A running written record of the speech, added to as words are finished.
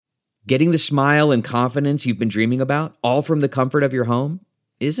Getting the smile and confidence you've been dreaming about, all from the comfort of your home,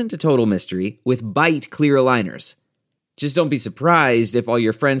 isn't a total mystery with Bite clear aligners. Just don't be surprised if all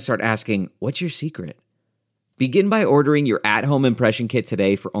your friends start asking, "What's your secret?" Begin by ordering your at-home impression kit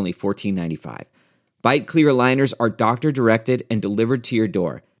today for only $14.95. Bite clear aligners are doctor-directed and delivered to your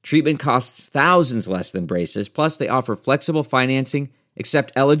door. Treatment costs thousands less than braces, plus they offer flexible financing,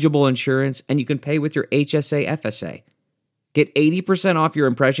 accept eligible insurance, and you can pay with your HSA FSA. Get 80% off your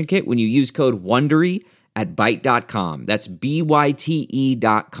impression kit when you use code WONDERY at Byte.com. That's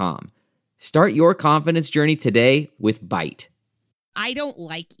BYTE.com. Start your confidence journey today with Byte. I don't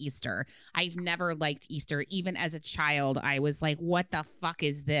like Easter. I've never liked Easter. Even as a child, I was like, what the fuck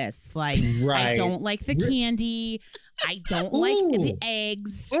is this? Like, right. I don't like the candy. I don't like the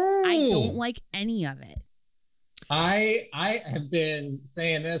eggs. I don't like any of it. I have been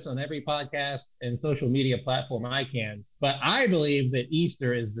saying this on every podcast and social media platform I can, but I believe that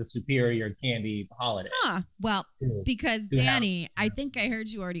Easter is the superior candy holiday. Huh. Well, because Danny, I think I heard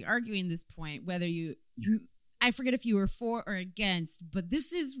you already arguing this point, whether I forget if you were for or against, but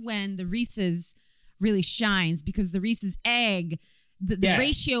this is when the Reese's really shines, because the Reese's egg, the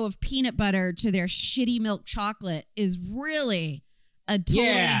ratio of peanut butter to their shitty milk chocolate is really a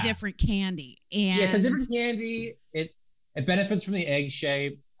totally different candy. And it's a different candy. It benefits from the egg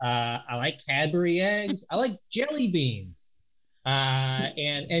shape. I like Cadbury eggs. I like jelly beans.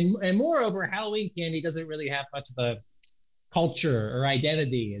 And moreover, Halloween candy doesn't really have much of a culture or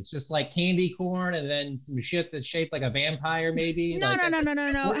identity. It's just like candy corn and then some shit that's shaped like a vampire, maybe. No.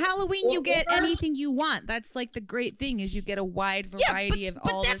 Halloween, you get anything you want. That's like the great thing, is you get a wide variety of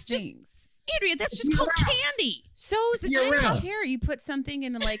all the things. Andrea, that's just called candy. So is this just called here? You put something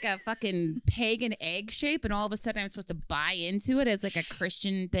in like a fucking pagan egg shape, and all of a sudden I'm supposed to buy into it as like a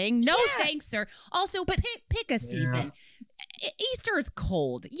Christian thing? No, thanks, sir. Also, but pick a season. Easter is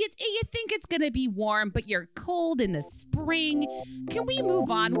cold. You think it's gonna be warm, but you're cold in the spring. Can we move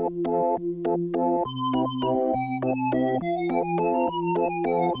on?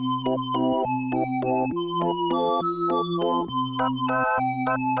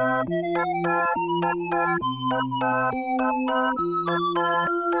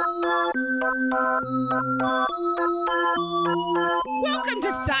 Welcome to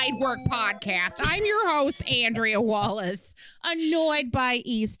Sidework Podcast. I'm your host, Andrea Wallace. Annoyed by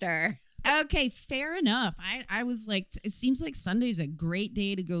Easter. Okay, fair enough. I was like, it seems like Sunday's a great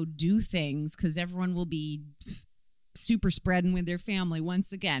day to go do things because everyone will be super spreading with their family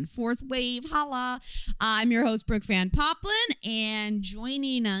once again. Fourth wave, holla. I'm your host, Brooke Van Poplin, and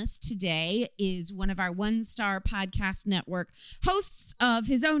joining us today is one of our one-star podcast network hosts of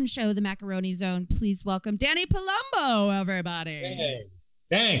his own show, The Macaroni Zone. Please welcome Danny Palumbo, everybody. Hey,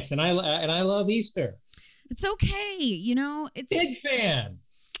 thanks. And I love Easter. It's okay. You know, it's big fan.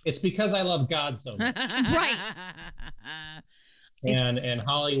 It's because I love God so much. Right. And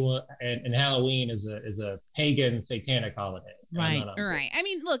Hollywood and Halloween is a pagan satanic holiday. Right. Right. I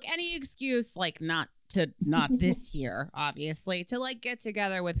mean, look, any excuse, like not this year, obviously, to like get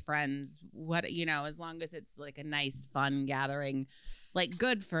together with friends, as long as it's like a nice, fun gathering, like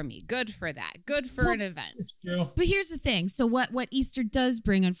good for me, good for that, good for an event. It's true. But here's the thing. So what Easter does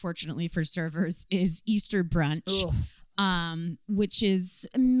bring, unfortunately, for servers is Easter brunch. Ugh. Which is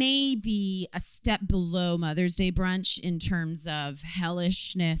maybe a step below Mother's Day brunch in terms of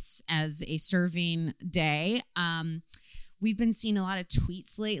hellishness as a serving day. We've been seeing a lot of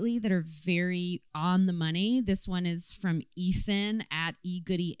tweets lately that are very on the money. This one is from Ethan at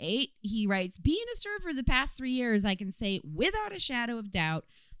egoody8. He writes, being a server the past 3 years, I can say without a shadow of doubt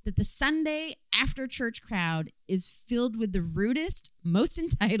that the Sunday after church crowd is filled with the rudest, most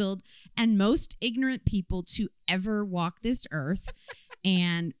entitled, and most ignorant people to ever walk this earth.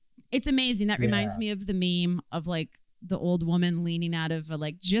 And it's amazing. That reminds me of the meme of like the old woman leaning out of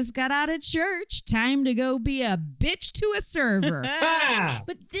just got out of church. Time to go be a bitch to a server.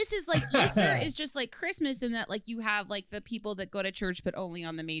 But this is like Easter is just like Christmas in that like you have like the people that go to church but only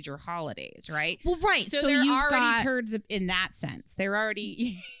on the major holidays, right? Well, right. So they're already turds in that sense. They're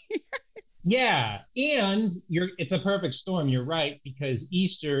already... Yeah, and it's a perfect storm. You're right, because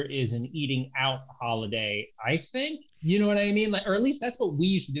Easter is an eating out holiday, I think. You know what I mean? Like, or at least that's what we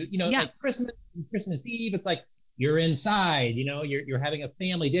used to do. Like Christmas Eve, it's like you're inside, you're having a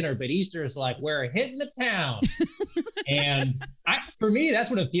family dinner, but Easter is like, we're hitting the town. And for me, that's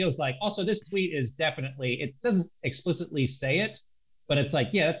what it feels like. Also, this tweet is definitely, it doesn't explicitly say it, but it's like,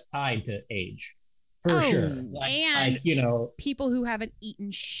 yeah, it's tied to age. For sure. And people who haven't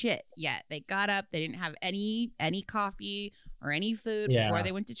eaten shit yet. They got up, they didn't have any coffee or any food before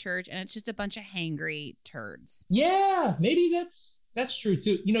they went to church, and it's just a bunch of hangry turds. Yeah, maybe that's That's true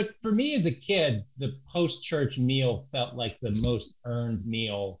too. You know, for me as a kid, the post-church meal felt like the most earned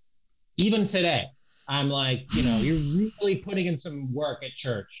meal. Even today, I'm like, you know, you're really putting in some work at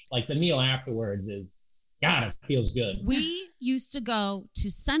church. Like the meal afterwards is, God, it feels good. We used to go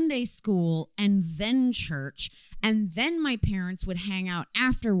to Sunday school and then church, and then my parents would hang out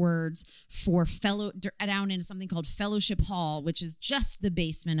afterwards for down in something called Fellowship Hall, which is just the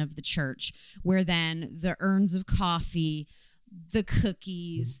basement of the church, where then the urns of coffee, the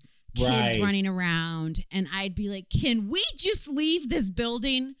cookies, kids running around, and I'd be like, can we just leave this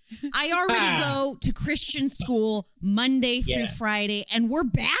building? I already go to Christian school Monday through Friday, and we're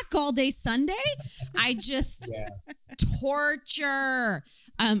back all day Sunday. I just torture.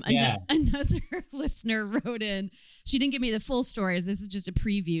 Another listener wrote in. She didn't give me the full story. This is just a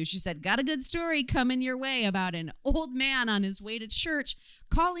preview. She said, got a good story coming your way about an old man on his way to church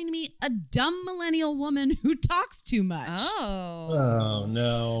calling me a dumb millennial woman who talks too much. Oh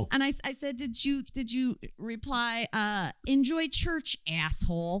no. And I said, did you reply, enjoy church,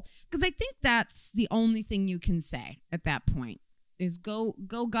 asshole? Because I think that's the only thing you can say at that point. Is go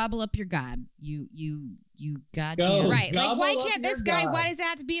gobble up your God. You goddamn right. Like, why can't this guy? God. Why does it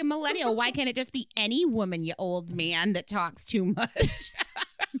have to be a millennial? Why can't it just be any woman, you old man that talks too much?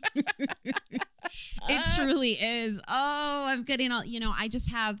 It truly is. Oh, I'm getting all. You know, I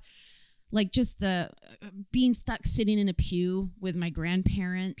just have like just the being stuck sitting in a pew with my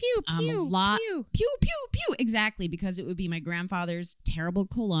grandparents. Pew, pew. Exactly, because it would be my grandfather's terrible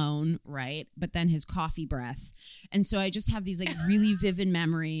cologne, right? But then his coffee breath. And so I just have these like really vivid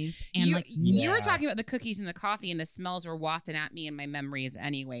memories. And you were talking about the cookies and the coffee, and the smells were wafting at me in my memories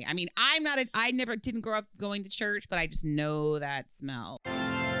anyway. I mean, I never didn't grow up going to church, but I just know that smell.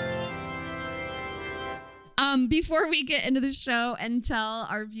 Before we get into the show and tell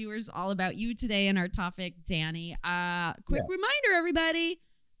our viewers all about you today and our topic, Danny, quick reminder, everybody,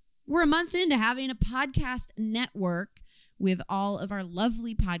 we're a month into having a podcast network with all of our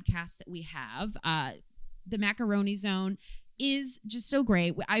lovely podcasts that we have. The Macaroni Zone is just so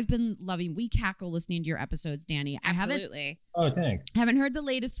great. I've been loving We Cackle listening to your episodes, Danny. Absolutely. Thanks. Haven't heard the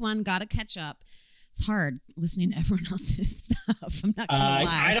latest one. Got to catch up. It's hard listening to everyone else's stuff. I'm not going to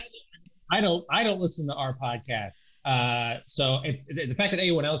lie. I don't listen to our podcast. So the fact that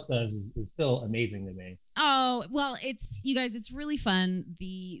anyone else does is still amazing to me. Oh, well, you guys, it's really fun.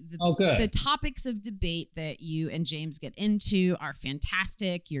 The topics of debate that you and James get into are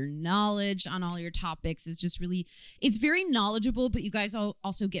fantastic. Your knowledge on all your topics is just really, it's very knowledgeable, but you guys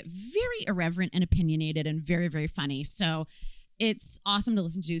also get very irreverent and opinionated and very, very funny. So it's awesome to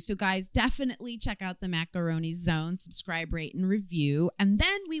listen to. So guys, definitely check out the Macaroni Zone, subscribe, rate, and review. And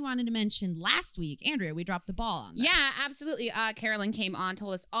then we wanted to mention last week, Andrea, we dropped the ball on this. Yeah, absolutely. Carolyn came on,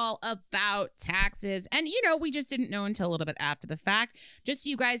 told us all about taxes. And, we just didn't know until a little bit after the fact. Just so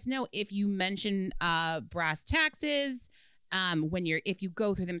you guys know, if you mention brass taxes, if you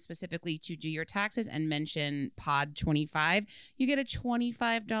go through them specifically to do your taxes and mention pod 25, you get a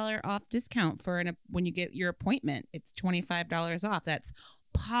 $25 off discount when you get your appointment. It's $25 off. That's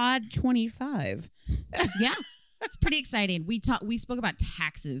pod 25. Yeah. It's pretty exciting. We spoke about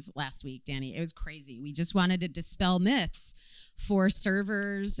taxes last week, Danny. It was crazy. We just wanted to dispel myths for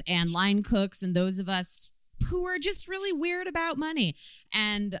servers and line cooks and those of us who are just really weird about money.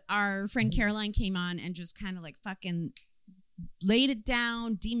 And our friend Caroline came on and just kind of like fucking laid it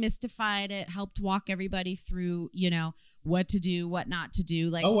down, demystified it, helped walk everybody through, what to do, what not to do.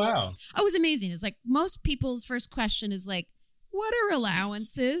 Like, oh, wow. It was amazing. It's like most people's first question is like, what are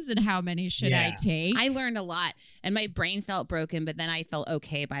allowances and how many should I take? I learned a lot and my brain felt broken, but then I felt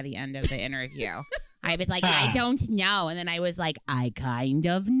okay by the end of the interview. I was like, I don't know. And then I was like, I kind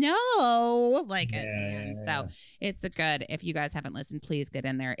of know. Like, at the end. So it's if you guys haven't listened, please get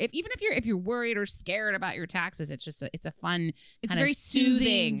in there. If you're worried or scared about your taxes, it's just it's a fun, it's very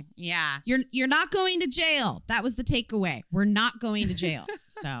soothing. Yeah. You're not going to jail. That was the takeaway. We're not going to jail.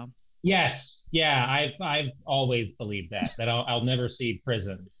 So. Yes. Yeah. I've always believed that I'll never see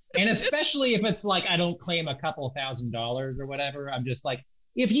prison. And especially if it's like, I don't claim a couple $1,000s or whatever. I'm just like,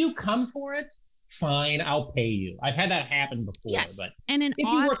 if you come for it, fine, I'll pay you. I've had that happen before. Yes. But and if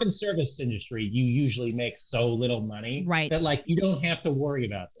you work in the service industry, you usually make so little money that like you don't have to worry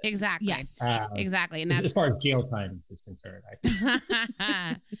about that. Exactly. Yes. Exactly. And as far as jail time is concerned, I think.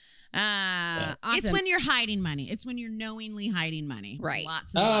 Awesome. It's when you're hiding money. It's when you're knowingly hiding money. Right.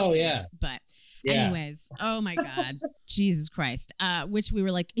 Lots and lots of it. But yeah. Anyways, oh my God, Jesus Christ. Which we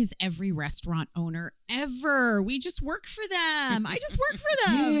were like, is every restaurant owner ever? We just work for them. I just work for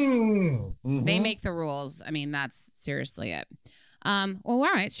them. Mm-hmm. They make the rules. I mean, that's seriously it. Well, all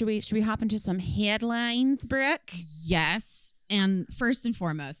right. Should we hop into some headlines, Brooke? Yes. And first and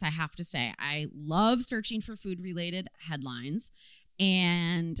foremost, I have to say, I love searching for food-related headlines.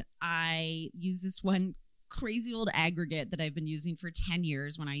 And I use this one crazy old aggregate that I've been using for 10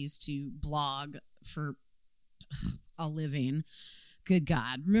 years when I used to blog for a living. Good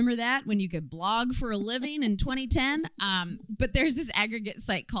God. Remember that when you could blog for a living in 2010? But there's this aggregate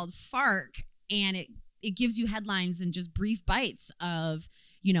site called FARC, and it gives you headlines and just brief bites of,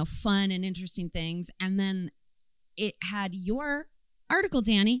 fun and interesting things. And then it had your article,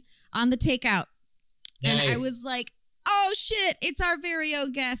 Danny, on the takeout. Nice. And I was like, oh shit, it's our very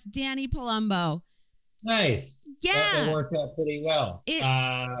own guest, Danny Palumbo. Nice. Yeah. That worked out pretty well.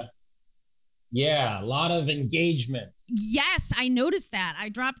 Yeah, a lot of engagement. Yes, I noticed that. I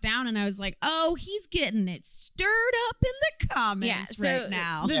dropped down and I was like, oh, he's getting it stirred up in the comments right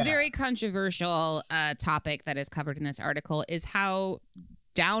now. The very controversial topic that is covered in this article is how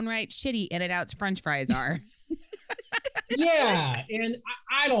downright shitty In-N-Out's French fries are. Yeah, and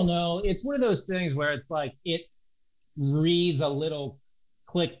I don't know. It's one of those things where it's like it reads a little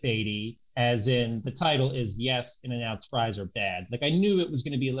clickbaity, as in the title is yes, In-N-Out's fries are bad. Like I knew it was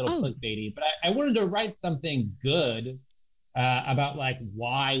going to be a little clickbaity, but I wanted to write something good about like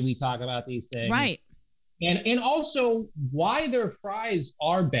why we talk about these things, right? And also why their fries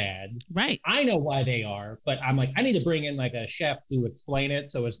are bad. Right. I know why they are, but I'm like I need to bring in like a chef to explain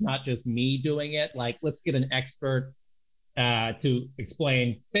it, so it's not just me doing it. Like let's get an expert to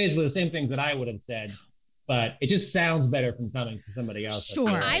explain basically the same things that I would have said. But it just sounds better from coming from somebody else. Sure.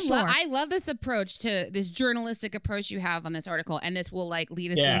 I love this approach to this journalistic approach you have on this article. And this will like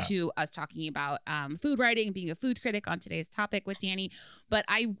lead us into us talking about food writing, being a food critic on today's topic with Danny. But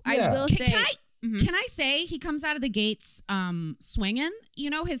I will say... Can I say he comes out of the gates swinging?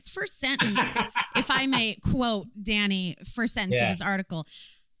 His first sentence, if I may quote Danny, first sentence of his article,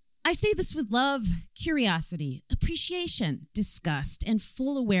 I say this with love, curiosity, appreciation, disgust, and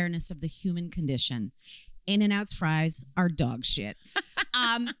full awareness of the human condition. In-N-Out's fries are dog shit.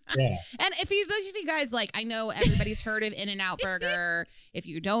 And if you guys like, I know everybody's heard of In-N-Out Burger. If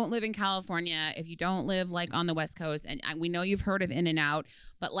you don't live in California, if you don't live like on the West Coast, and we know you've heard of In-N-Out,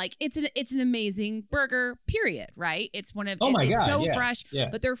 but like it's an amazing burger. Period. Right? It's one of it's so fresh,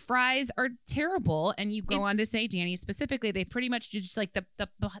 but their fries are terrible. And you go on to say, Danny, specifically, they pretty much just like the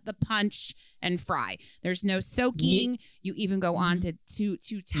punch and fry. There's no soaking. You even go on to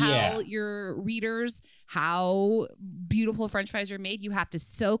tell your readers how beautiful French fries are made. You have to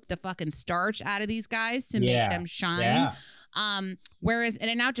soak the fucking starch out of these guys to make them shine. Whereas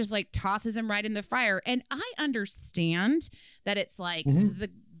In-N-Out just like tosses them right in the fryer. And I understand that it's like the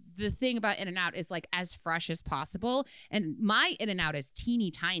thing about In-N-Out is like as fresh as possible. And my In-N-Out is teeny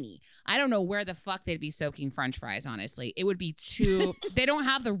tiny. I don't know where the fuck they'd be soaking French fries, honestly. It would be too, they don't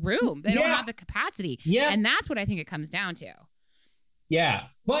have the room. They don't have the capacity. Yeah. And that's what I think it comes down to. Yeah,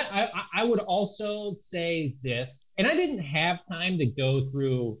 but I would also say this, and I didn't have time to go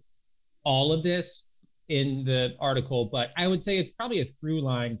through all of this in the article, but I would say it's probably a through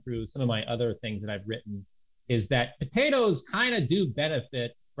line through some of my other things that I've written, is that potatoes kind of do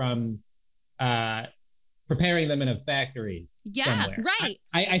benefit from preparing them in a factory. Yeah, somewhere. Right.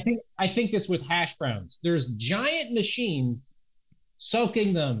 I think this with hash browns. There's giant machines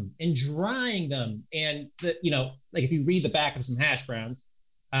soaking them and drying them, and like if you read the back of some hash browns,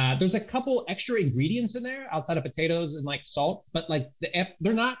 there's a couple extra ingredients in there outside of potatoes and like salt, but like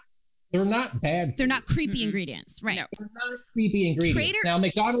they're not bad. They're not creepy ingredients, right? No. They're not creepy ingredients. Now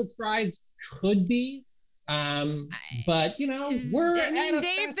McDonald's fries could be, but they've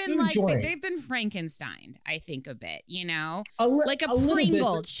been Frankenstein, I think, a bit, like a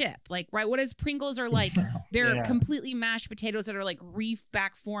Pringle chip. Like, right, what is Pringles are like? They're completely mashed potatoes that are like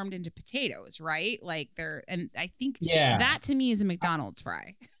back formed into potatoes, right? Like and I think that to me is a McDonald's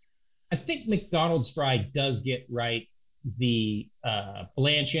fry. I think McDonald's fry does get right the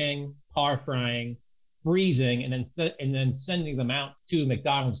blanching, par frying, freezing, and then sending them out to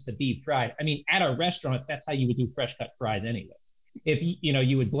McDonald's to be fried. I mean, at a restaurant, that's how you would do fresh cut fries anyways. If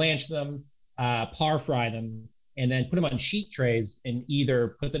you would blanch them, par fry them, and then put them on sheet trays and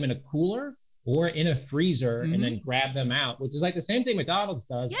either put them in a cooler or in a freezer and then grab them out, which is like the same thing McDonald's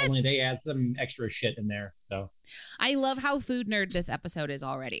does, only they add some extra shit in there. So I love how food nerd this episode is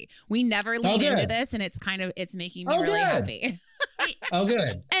already. We never lead into this, and it's making me really happy. Oh,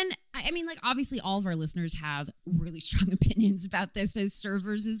 good. And I mean, like, obviously all of our listeners have really strong opinions about this as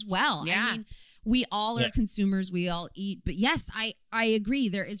servers as well. Yeah. I mean, we all are consumers. We all eat. But yes, I agree.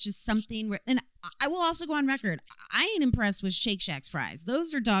 There is just something where, and I will also go on record. I ain't impressed with Shake Shack's fries.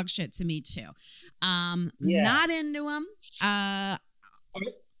 Those are dog shit to me too. Not into them. Are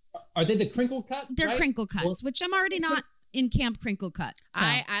they the crinkle cut? They're crinkle cuts, which I'm already not in camp crinkle cut. So.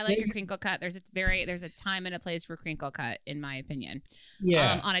 I like a crinkle cut. There's a time and a place for crinkle cut, in my opinion.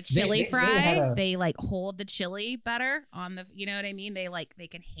 Yeah. On a chili fry, they like hold the chili better on the, you know what I mean? They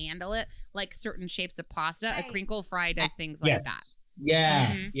can handle it like certain shapes of pasta. A crinkle fry does things like that. Yeah.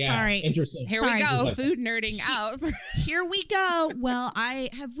 Mm-hmm. Yeah. Sorry. Interesting. Here we go. Food nerding out. Here we go. Well,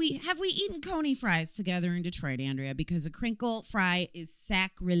 have we eaten coney fries together in Detroit, Andrea? Because a crinkle fry is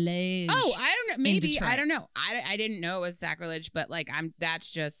sacrilege. Oh, I don't know. Maybe I don't know. I didn't know it was sacrilege, but like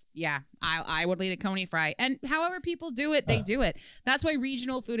that's just I would eat a coney fry. And however people do it, they do it. That's why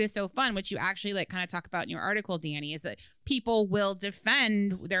regional food is so fun, which you actually like kind of talk about in your article, Danny, is that people will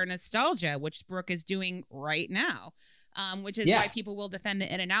defend their nostalgia, which Brooke is doing right now. Which is why people will defend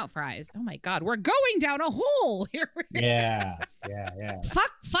the In-N-Out fries. Oh my God, we're going down a hole here. Yeah.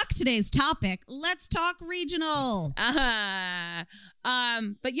 Fuck today's topic. Let's talk regional. But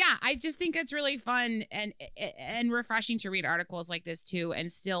yeah, I just think it's really fun and refreshing to read articles like this too, and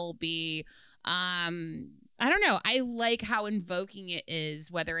still be, I don't know. I like how invoking it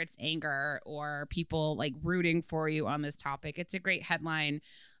is, whether it's anger or people like rooting for you on this topic. It's a great headline.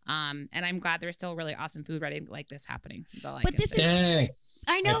 And I'm glad there's still really awesome food writing like this happening. That's all I can say. Thanks.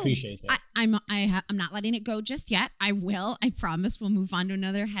 I know. I appreciate that. I'm not letting it go just yet. I will. I promise. We'll move on to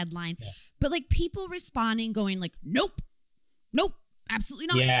another headline. Yeah. But like people responding, going like, nope, absolutely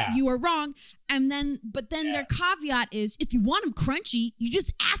not. Yeah. You are wrong. But then their caveat is, if you want them crunchy, you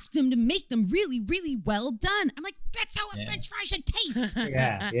just ask them to make them really, really well done. I'm like, that's how a French fry should taste.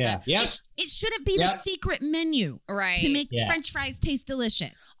 Yeah. It shouldn't be the secret menu, right? To make French fries taste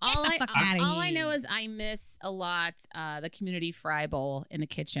delicious. All I know is I miss a lot the community fry bowl in the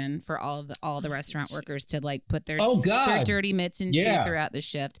kitchen for all the restaurant workers to like put their dirty mitts into throughout the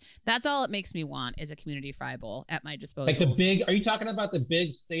shift. That's all it makes me want is a community fry bowl at my disposal. Like the big. Are you talking about the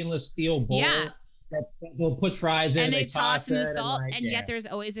big stainless steel bowl? Yeah. That they'll put fries in, and they toss in the salt, and yet there's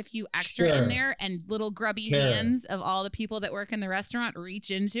always a few extra in there, and little grubby hands of all the people that work in the restaurant reach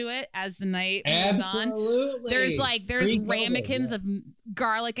into it as the night moves on. There's ramekins of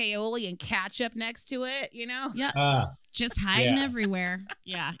garlic aioli and ketchup next to it, you know? Yeah. Just hiding everywhere.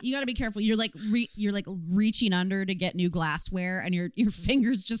 Yeah, you got to be careful. You're like reaching under to get new glassware, and your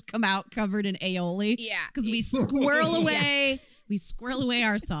fingers just come out covered in aioli. Yeah, because we squirrel away. We squirrel away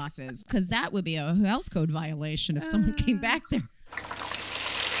our sauces because that would be a health code violation if someone came back there.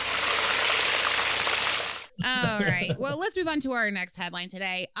 All right. Well, let's move on to our next headline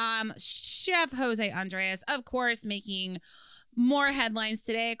today. Chef Jose Andres, of course, making more headlines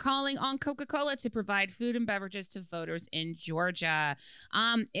today, calling on Coca-Cola to provide food and beverages to voters in Georgia.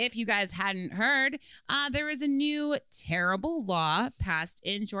 If you guys hadn't heard, there is a new terrible law passed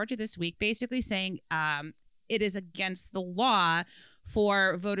in Georgia this week, basically saying it is against the law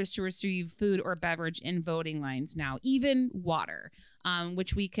for voters to receive food or beverage in voting lines now, even water,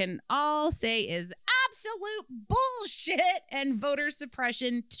 which we can all say is absolute bullshit and voter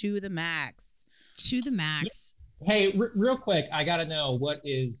suppression to the max. To the max. Hey, real quick, I got to know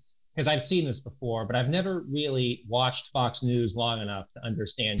because I've seen this before, but I've never really watched Fox News long enough to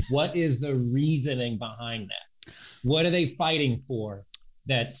understand what is the reasoning behind that? What are they fighting for?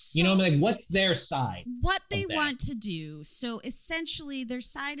 What's their side? What they want to do. So essentially their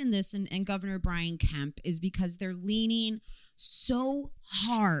side in this and Governor Brian Kemp is because they're leaning so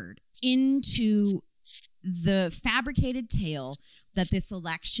hard into the fabricated tale that this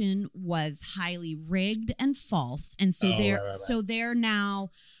election was highly rigged and false. And so they're now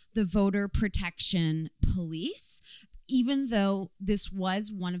the voter protection police, even though this was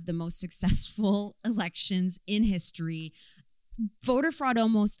one of the most successful elections in history. Voter fraud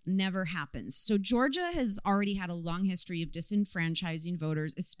almost never happens. So Georgia has already had a long history of disenfranchising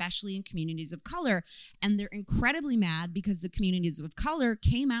voters, especially in communities of color. And they're incredibly mad because the communities of color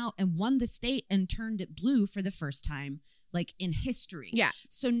came out and won the state and turned it blue for the first time, like in history. Yeah.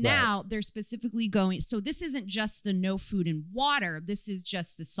 So now they're specifically going, so this isn't just the no food and water. This is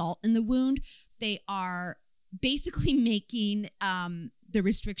just the salt in the wound. They are basically making the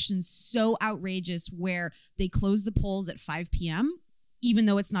restrictions so outrageous where they close the polls at 5 p.m., even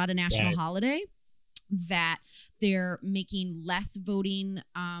though it's not a national holiday, that they're making less voting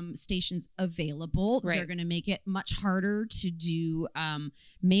stations available. Right. They're going to make it much harder to do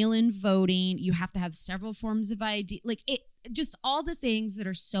mail-in voting. You have to have several forms of ID. Like it, just all the things that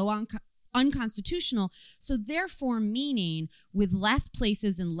are so unconstitutional. So therefore, meaning with less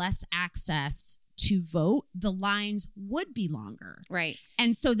places and less access to vote, the lines would be longer. Right.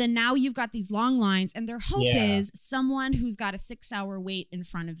 And so then now you've got these long lines, and their hope is someone who's got a 6-hour wait in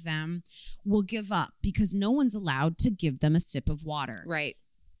front of them will give up because no one's allowed to give them a sip of water. Right.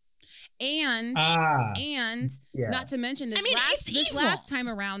 And not to mention this, last time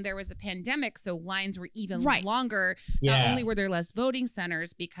around, there was a pandemic, so lines were even longer. Not only were there less voting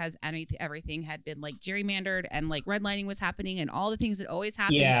centers because everything had been like gerrymandered and like redlining was happening and all the things that always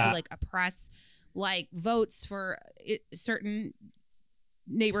happen to like oppress like votes for certain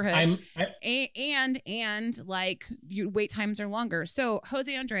neighborhoods, and like wait times are longer. So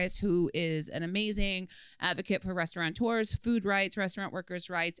Jose Andres, who is an amazing advocate for restaurateurs, food rights, restaurant workers'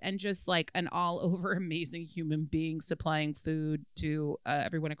 rights, and just like an all-over amazing human being supplying food to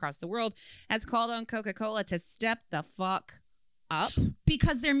everyone across the world, has called on Coca-Cola to step the fuck up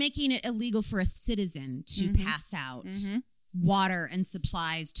because they're making it illegal for a citizen to pass out water and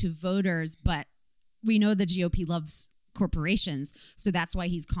supplies to voters. But we know the GOP loves corporations, so that's why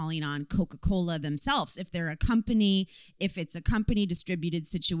he's calling on Coca-Cola themselves. If it's a company distributed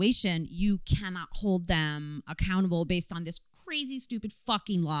situation, you cannot hold them accountable based on this crazy stupid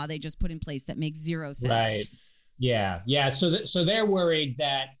fucking law they just put in place that makes zero sense. Right. Yeah. So they're worried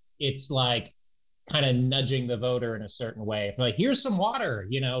that it's like kind of nudging the voter in a certain way. Like, here's some water,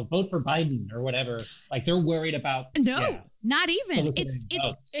 vote for Biden or whatever. Like, they're worried about not even. It's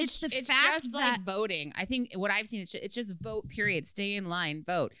the fact just that like voting. I think what I've seen, it's just vote, period. Stay in line,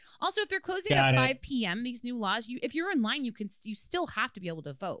 vote. Also, if they're closing at 5 p.m., these new laws, if you're in line, you still have to be able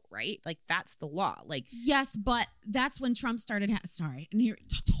to vote, right? Like, that's the law. Like, yes, but that's when Trump started. And here,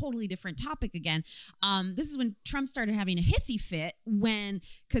 totally different topic again. This is when Trump started having a hissy fit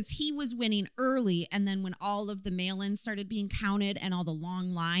because he was winning early, and then when all of the mail-ins started being counted and all the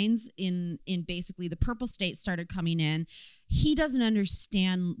long lines in basically the purple states started coming in. He doesn't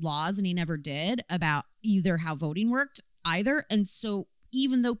understand laws, and he never did, about either how voting worked either. And so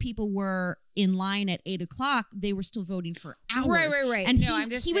even though people were in line at 8 o'clock, they were still voting for hours. Right. And I'm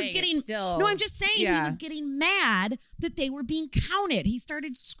just saying he was getting mad that they were being counted. He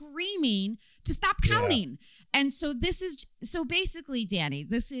started screaming to stop counting. And so basically, Danny,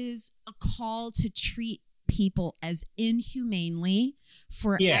 this is a call to treat people as inhumanely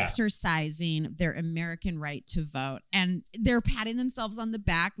for exercising their American right to vote. And they're patting themselves on the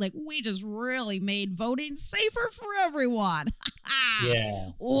back like, we just really made voting safer for everyone.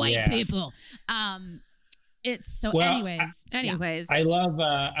 White people. It's so anyways. I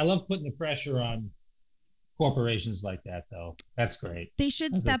love putting the pressure on corporations like that, though. That's great. They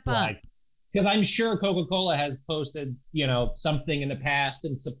should step up. Because I'm sure Coca-Cola has posted, something in the past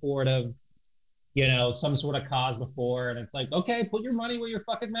in support of some sort of cause before, and it's like, okay, put your money where your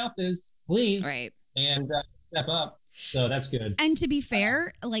fucking mouth is, please. Right. And step up. So that's good. And to be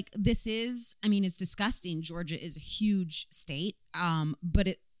fair, like it's disgusting. Georgia is a huge state.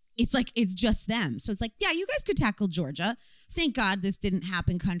 But it's just them. So it's like, yeah, you guys could tackle Georgia. Thank God this didn't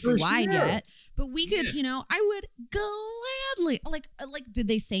happen countrywide yet. But we could, I would gladly, like, did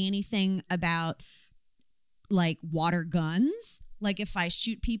they say anything about like water guns? Like if I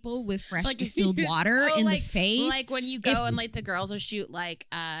shoot people with fresh distilled water in the face, like when you go and like the girls will shoot like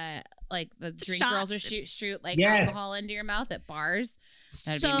the drink shots. Girls will shoot like alcohol into your mouth at bars.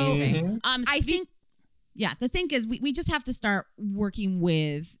 That'd be amazing. I think. Yeah, the thing is, we just have to start working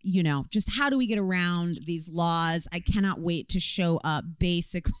with, just how do we get around these laws? I cannot wait to show up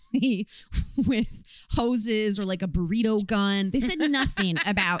basically with hoses or like a burrito gun. They said nothing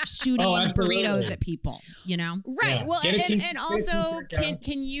about shooting burritos at people, Right. Yeah. Well, and also,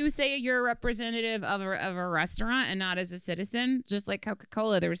 can you say you're a representative of a restaurant and not as a citizen? Just like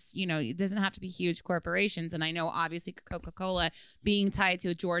Coca-Cola, there's, it doesn't have to be huge corporations. And I know obviously Coca-Cola being tied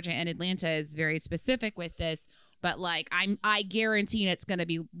to Georgia and Atlanta is very specific with this, but like I guarantee it's going to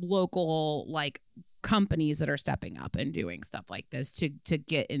be local like companies that are stepping up and doing stuff like this to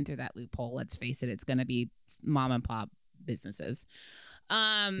get into that loophole. Let's face it, it's going to be mom and pop businesses.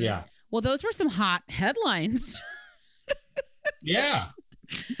 Well, those were some hot headlines. Yeah.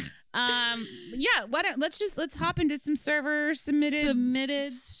 Let's hop into some server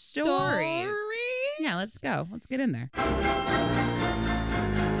submitted stories. Yeah, let's go. Let's get in there.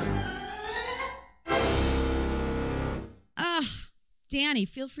 Danny,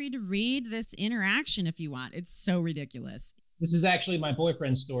 feel free to read this interaction if you want. It's so ridiculous. This is actually my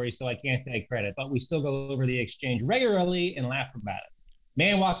boyfriend's story, so I can't take credit, but we still go over the exchange regularly and laugh about it.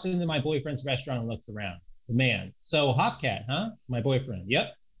 Man walks into my boyfriend's restaurant and looks around. The man, so Hopcat, huh? My boyfriend,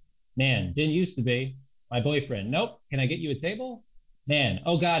 yep. Man, didn't used to be. My boyfriend, nope. Can I get you a table? Man,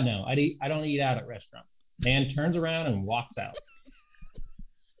 oh God, no. I don't eat out at restaurants. Man turns around and walks out.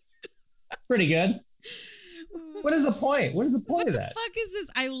 Pretty good. What is the point? What is the point of that? What the fuck is this?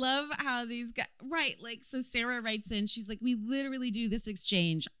 I love how these guys, right? Like, so Sarah writes in, she's like, we literally do this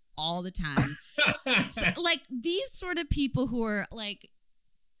exchange all the time. So, like, these sort of people who are like,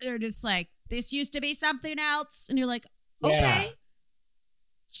 they're just like, this used to be something else. And you're like, okay. Yeah.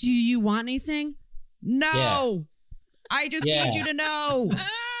 Do you want anything? No. Yeah. I just need you to know.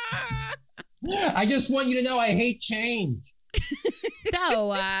 I just want you to know I hate change.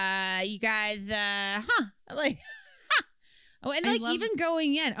 So, you guys, like, oh, and like even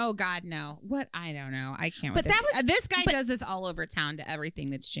going in, oh God, no. What? I don't know. I can't. But that was this guy does this all over town to everything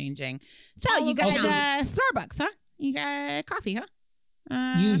that's changing. So you guys, Starbucks, huh? You got coffee, huh?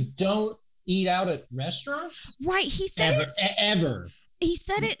 You don't eat out at restaurants, right? He said ever. He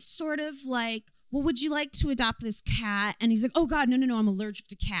said it sort of like, well, would you like to adopt this cat? And he's like, oh God, no, I'm allergic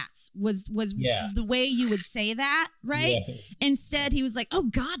to cats. Was the way you would say that, right? Yeah. Instead, he was like, oh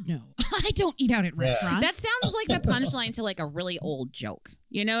God, no, I don't eat out at restaurants. That sounds like the punchline to like a really old joke.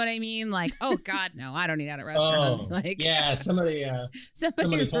 You know what I mean? Like, oh God, no, I don't eat out at restaurants. Like, yeah, somebody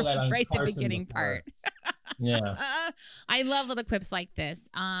told that on right Carson the beginning before. part. Yeah. I love little quips like this.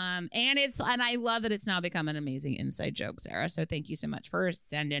 And I love that it's now become an amazing inside joke, Sarah. So thank you so much for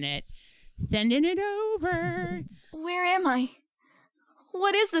sending it over. Where am I?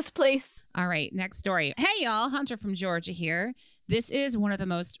 What is this place? All right, next story. Hey y'all, Hunter from Georgia here. This is one of the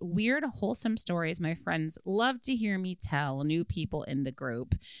most weird, wholesome stories my friends love to hear me tell new people in the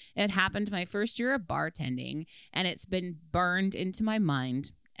group. It happened my first year of bartending, and it's been burned into my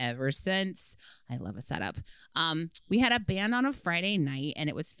mind ever since. I love a setup. We had a band on a Friday night, and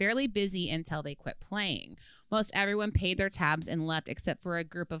it was fairly busy until they quit playing. Most everyone paid their tabs and left, except for a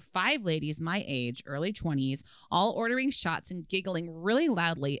group of 5 ladies my age, early 20s, all ordering shots and giggling really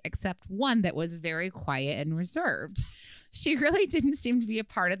loudly, except one that was very quiet and reserved. She really didn't seem to be a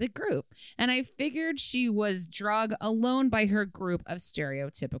part of the group, and I figured she was drug alone by her group of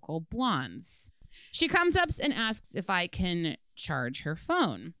stereotypical blondes. She comes up and asks if I can charge her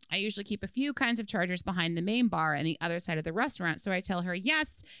phone. I usually keep a few kinds of chargers behind the main bar and the other side of the restaurant, so I tell her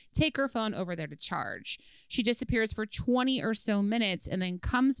yes, take her phone over there to charge. She disappears for 20 or so minutes and then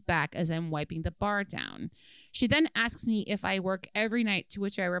comes back as I'm wiping the bar down. She then asks me if I work every night, to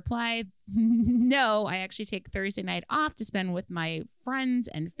which I reply, no, I actually take Thursday night off to spend with my friends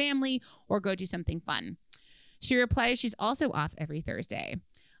and family or go do something fun. She replies she's also off every Thursday.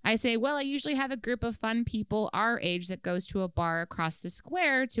 I say, well, I usually have a group of fun people our age that goes to a bar across the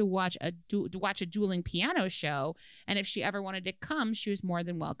square to watch a dueling piano show, and if she ever wanted to come, she was more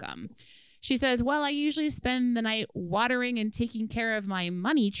than welcome. She says, well, I usually spend the night watering and taking care of my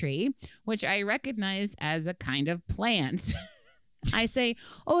money tree, which I recognize as a kind of plant. I say,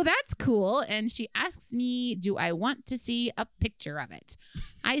 oh, that's cool. And she asks me, do I want to see a picture of it?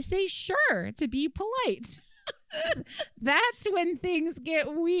 I say, sure, to be polite. That's when things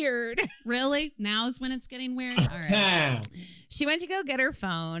get weird. Really? Now is when it's getting weird? All right. She went to go get her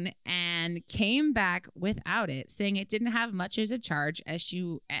phone and came back without it, saying it didn't have much as a charge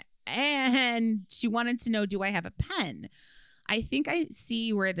and she wanted to know, do I have a pen? I think I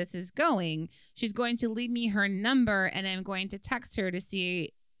see where this is going. She's going to leave me her number and I'm going to text her to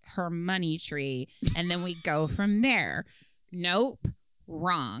see her money tree. And then we go from there. Nope.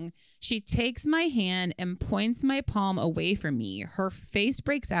 Wrong. She takes my hand and points my palm away from me. Her face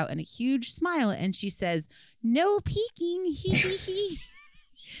breaks out in a huge smile and she says, no peeking, hee hee hee.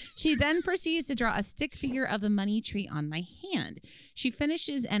 She then proceeds to draw a stick figure of the money tree on my hand. She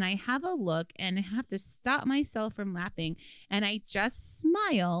finishes and I have a look and have to stop myself from laughing. And I just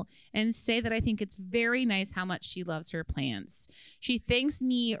smile and say that I think it's very nice how much she loves her plants. She thanks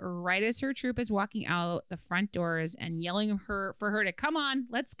me right as her troop is walking out the front doors and yelling for her to come on,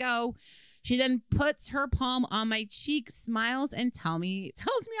 let's go. She then puts her palm on my cheek, smiles, and tells me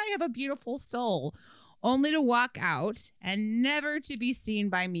I have a beautiful soul, only to walk out and never to be seen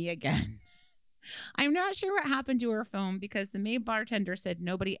by me again. I'm not sure what happened to her phone because the maid bartender said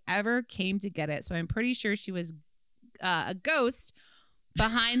nobody ever came to get it, so I'm pretty sure she was a ghost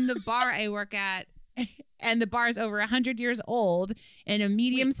behind the bar I work at, and the bar is over 100 years old in a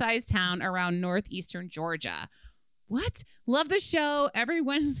medium-sized town around northeastern Georgia. What? Love the show.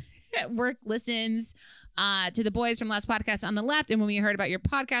 Everyone at work listens to the boys from last podcast on the left, and when we heard about your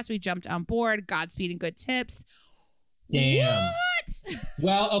podcast, we jumped on board. Godspeed and good tips. Damn. What?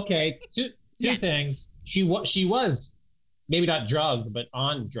 Well, okay. Two Yes. things. She was maybe not drugged, but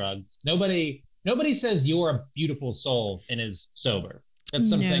on drugs. Nobody says you're a beautiful soul and is sober. That's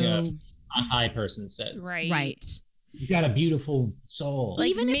something a high person says. Right. You got a beautiful soul. Like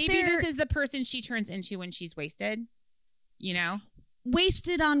Even if maybe they're- this is the person she turns into when she's wasted. You know?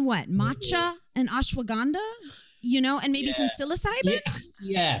 wasted on what? Matcha and ashwagandha? And maybe some psilocybin?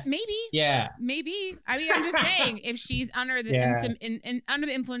 Yeah. Maybe. Yeah. Maybe. I mean, I'm just saying, if she's under the under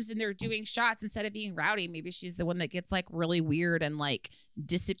the influence and they're doing shots instead of being rowdy, maybe she's the one that gets like really weird and like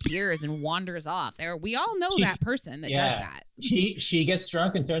disappears and wanders off. We all know that person that does that. She gets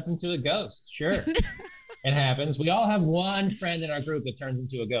drunk and turns into a ghost. Sure. It happens. We all have one friend in our group that turns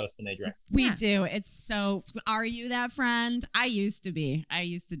into a ghost when they drink. We do. Are you that friend? I used to be. I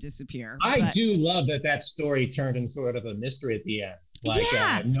used to disappear. I do love that story turned into sort of a mystery at the end.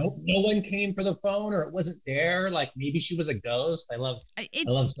 Like, no one came for the phone, or it wasn't there. Like, maybe she was a ghost. I love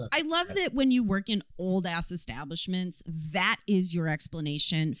stuff. I love that when you work in old ass establishments, that is your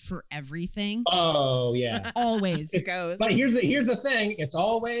explanation for everything. Oh yeah, always goes. But here's the thing. It's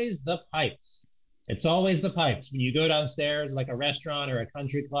always the pipes. It's always the pipes. When you go downstairs, like a restaurant or a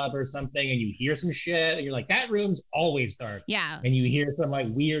country club or something, and you hear some shit, and you're like, that room's always dark. Yeah. And you hear some like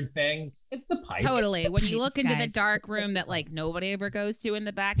weird things. It's the pipes. Totally. When you look into guys. the dark room that like nobody ever goes to in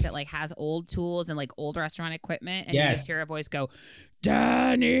the back that like has old tools and like old restaurant equipment, and you just hear a voice go,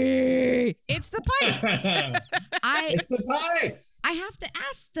 Danny, it's the pipes. It's the pipes. I have to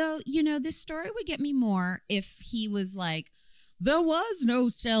ask though, this story would get me more if he was like, there was no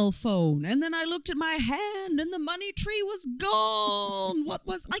cell phone. And then I looked at my hand and the money tree was gone. What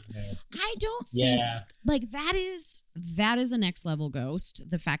was like, I don't think like that is a next level ghost.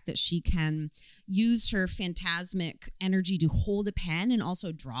 The fact that she can use her phantasmic energy to hold a pen and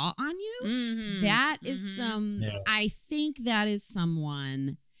also draw on you. Mm-hmm. That is I think that is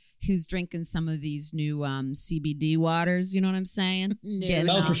someone who's drinking some of these new CBD waters. You know what I'm saying?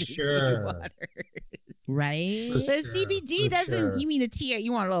 For sure. Right? The CBD doesn't, you mean the THC,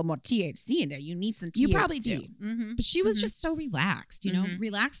 you want a little more THC in there. You need some THC. You probably do. Mm-hmm. But she was just so relaxed,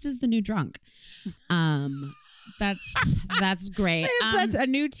 relaxed is the new drunk. That's great. That's a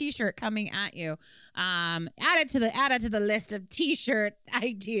new T-shirt coming at you. Add it to the list of T-shirt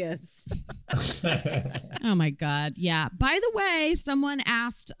ideas. Oh my God. Yeah. By the way, someone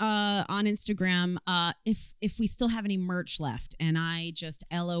asked on Instagram if we still have any merch left, and I just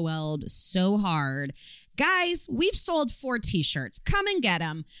LOL'd so hard. Guys, we've sold 4 T-shirts. Come and get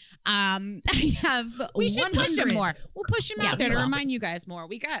them. I have. We should push them more. We'll push them out there to will. remind you guys more.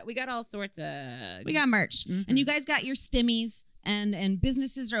 We got all sorts of. We got merch, and you guys got your stimmies, and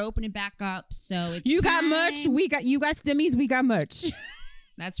businesses are opening back up. So it's got merch. You got stimmies. We got merch.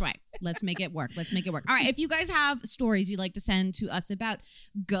 That's right. Let's make it work. All right. If you guys have stories you'd like to send to us about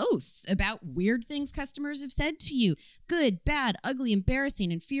ghosts, about weird things customers have said to you, good, bad, ugly,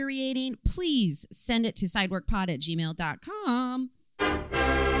 embarrassing, infuriating, please send it to sideworkpod@gmail.com.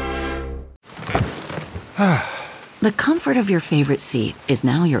 The comfort of your favorite seat is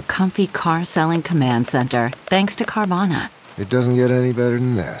now your comfy car selling command center, thanks to Carvana. It doesn't get any better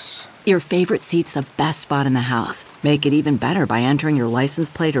than this. Your favorite seat's the best spot in the house. Make it even better by entering your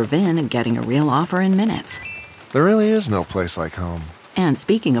license plate or VIN and getting a real offer in minutes. There really is no place like home. And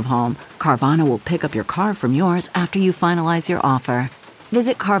speaking of home, Carvana will pick up your car from yours after you finalize your offer.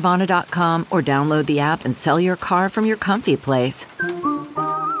 Visit Carvana.com or download the app and sell your car from your comfy place.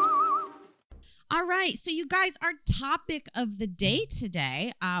 All right, so you guys, our topic of the day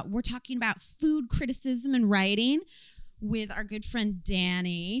today, we're talking about food criticism and writing with our good friend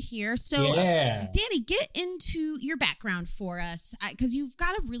Danny here. So, Danny, get into your background for us, because you've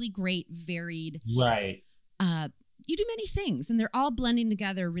got a really great, varied. Right. You do many things, and they're all blending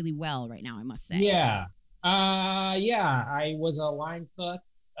together really well right now, I must say. Yeah. I was a line cook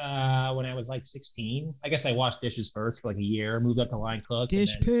when I was like 16. I guess I washed dishes first for like a year, moved up to line cook.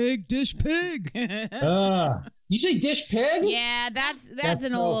 Dish pig. Did you say dish pig? Yeah, that's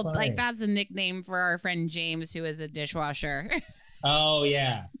an so old, funny. like, that's a nickname for our friend James, who is a dishwasher. Oh,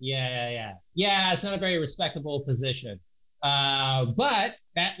 yeah. Yeah, it's not a very respectable position. But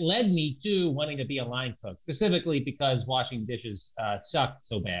that led me to wanting to be a line cook, specifically because washing dishes sucked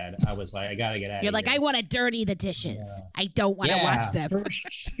so bad. I was like, I got to get out of here. You're like, I want to dirty the dishes. Yeah. I don't want to watch them. For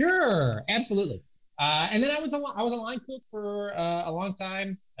sure. Absolutely. And then I was a line cook for a long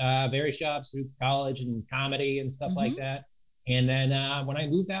time, various jobs through college and comedy and stuff like that. And then when I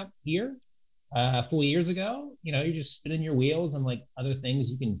moved out here 4 years ago, you're just spinning your wheels and like other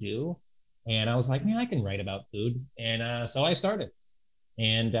things you can do. And I was like, man, I can write about food. And so I started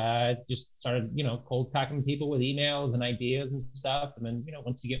and just started, cold talking people with emails and ideas and stuff. And then,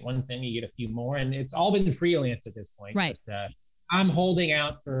 once you get one thing, you get a few more. And it's all been freelance at this point. Right. But, I'm holding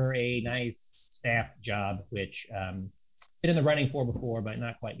out for a nice staff job, which been in the running for before, but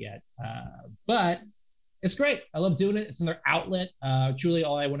not quite yet. But it's great. I love doing it. It's another outlet. Truly,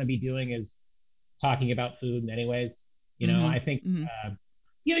 all I want to be doing is talking about food anyways. I think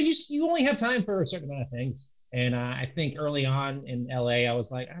you only have time for a certain amount of things. And I think early on in LA, I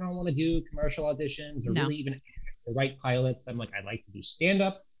was like, I don't want to do commercial auditions or really even the right pilots. I'm like, I'd like to do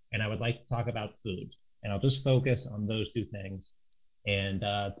stand-up and I would like to talk about food. And I'll just focus on those two things. And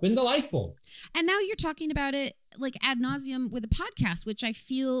it's been delightful. And now you're talking about it like ad nauseum with a podcast, which I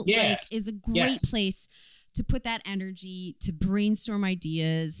feel like is a great place to put that energy, to brainstorm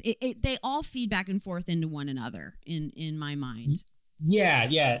ideas. They all feed back and forth into one another in my mind.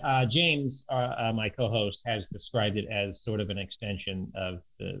 Yeah. James, my co-host, has described it as sort of an extension of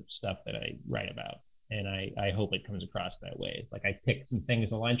the stuff that I write about. And I hope it comes across that way. Like I pick some things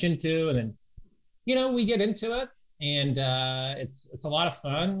to launch into and then, we get into it and it's a lot of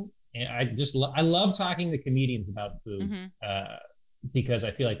fun. And I love talking to comedians about food because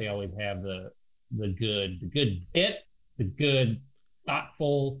I feel like they always have the good bit, the good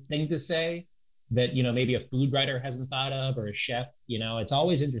thoughtful thing to say that, maybe a food writer hasn't thought of or a chef, it's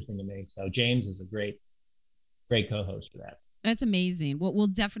always interesting to me. So James is a great co-host for that. That's amazing. We'll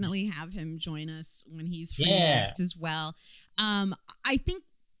definitely have him join us when he's free next as well. I think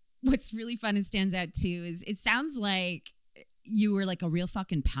what's really fun and stands out too is it sounds like you were like a real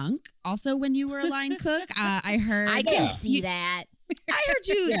fucking punk also when you were a line cook. I heard I can see that. I heard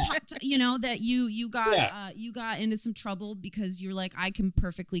you talk that you got into some trouble because you're like, I can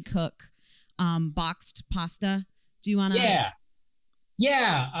perfectly cook boxed pasta. Do you want to?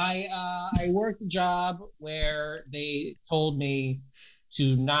 Yeah. I worked a job where they told me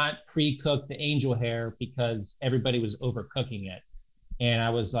to not pre-cook the angel hair because everybody was overcooking it. And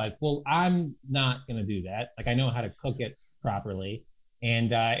I was like, well, I'm not going to do that. Like, I know how to cook it properly.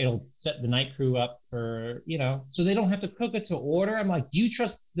 And it'll set the night crew up for, so they don't have to cook it to order. I'm like, do you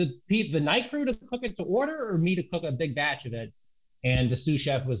trust the night crew to cook it to order or me to cook a big batch of it? And the sous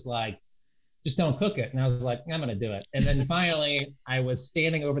chef was like, just don't cook it. And I was like, I'm going to do it. And then finally, I was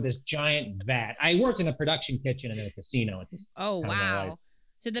standing over this giant vat. I worked in a production kitchen in a casino. Oh, wow.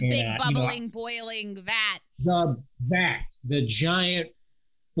 So the big bubbling, boiling vat. The giant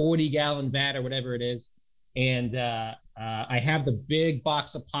 40-gallon vat or whatever it is. And I have the big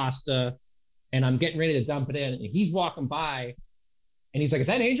box of pasta and I'm getting ready to dump it in. And he's walking by and he's like, is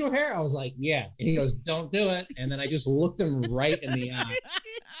that angel hair? I was like, yeah. And he goes, don't do it. And then I just looked him right in the eye.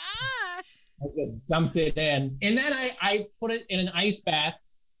 I just dumped it in. And then I put it in an ice bath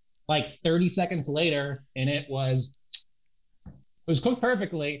like 30 seconds later and it was cooked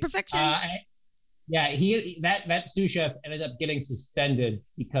perfectly. Perfection. That sous chef ended up getting suspended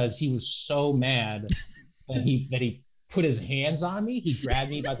because he was so mad that he put his hands on me. He grabbed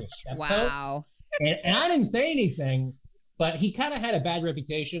me by the chef coat. And I didn't say anything, but he kind of had a bad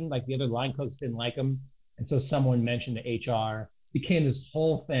reputation. Like the other line cooks didn't like him. And so someone mentioned to HR, became this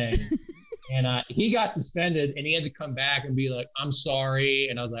whole thing. And he got suspended and he had to come back and be like, I'm sorry.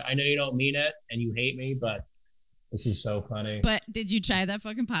 And I was like, I know you don't mean it and you hate me, but this is so funny. But did you try that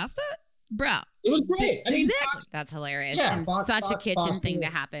fucking pasta? Bro. It was great. Exactly. That's hilarious. Yeah, and such a kitchen thing to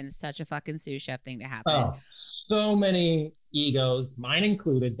happen. Such a fucking sous chef thing to happen. Oh, so many egos, mine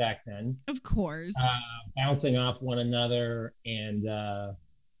included back then. Of course. Bouncing off one another. And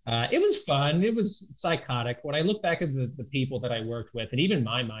it was fun. It was psychotic. When I look back at the people that I worked with, and even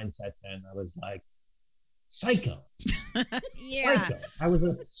my mindset then, I was like, psycho. Psycho. I was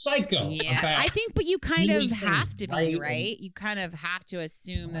a psycho. Yeah, I think, but you kind of have to be, right? You kind of have to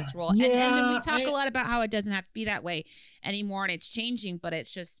assume this role. And then we talk a lot about how it doesn't have to be that way anymore and it's changing, but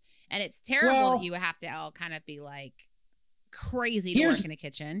it's just, and it's terrible that you have to all kind of be like crazy to work in a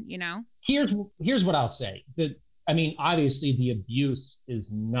kitchen, Here's what I'll say. Obviously the abuse is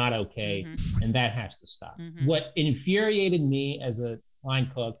not okay and that has to stop. What infuriated me as a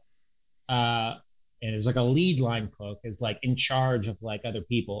line cook, and is like a lead line cook, is like in charge of like other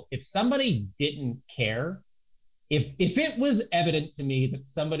people. If somebody didn't care, if it was evident to me that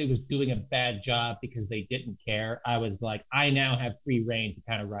somebody was doing a bad job because they didn't care, I was like, I now have free reign to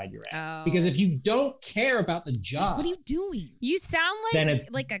kind of ride your ass. Because if you don't care about the job, what are you doing? You sound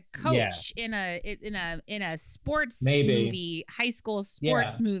like a coach in a sports movie, high school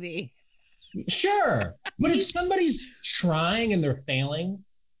sports movie. Sure, but if somebody's trying and they're failing.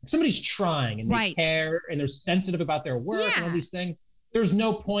 If somebody's trying and they care and they're sensitive about their work and all these things, there's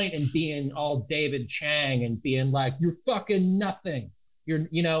no point in being all David Chang and being like, you're fucking nothing.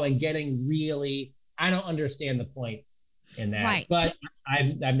 And getting really, I don't understand the point in that. Right. But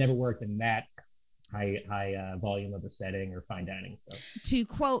I've never worked in that high volume of a setting or fine dining. So to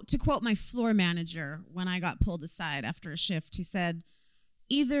quote my floor manager when I got pulled aside after a shift, he said,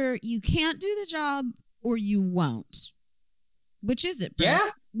 either you can't do the job or you won't. Which is it, Brooke? Yeah.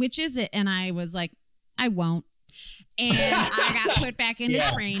 Which is it? And I was like, I won't. And I got put back into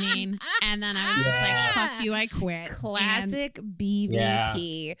training. And then I was just like, fuck you, I quit. Classic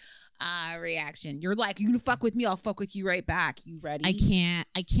BVP reaction. You're like, you fuck with me, I'll fuck with you right back. You ready? I can't.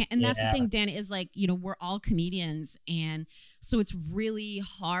 And that's the thing, Dan, is like, we're all comedians. And so it's really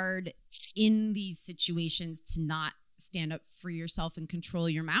hard in these situations to not stand up for yourself and control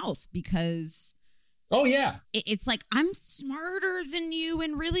your mouth, because it's like, I'm smarter than you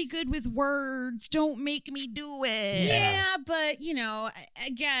and really good with words. Don't make me do it. Yeah, but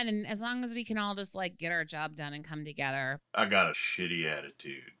again, and as long as we can all just like get our job done and come together. I got a shitty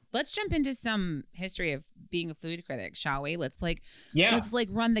attitude. Let's jump into some history of being a food critic, shall we? Let's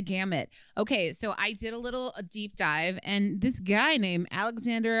run the gamut. Okay, so I did a deep dive, and this guy named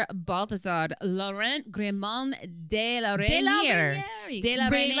Alexander Balthazar Laurent Grémont de la Reynière.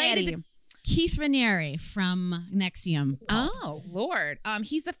 Related to Keith Raniere from Nexium. Oh, Lord.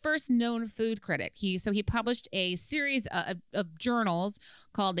 He's the first known food critic. He published a series of journals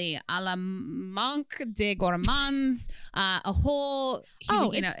called the Almanach des Gourmands, a whole...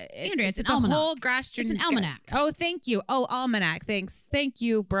 Andrea, it's an a almanac. whole gastronomic... It's an almanac. Oh, thank you. Oh, almanac. Thanks. Thank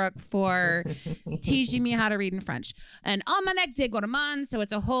you, Brooke, for teaching me how to read in French. An Almanach des Gourmands, so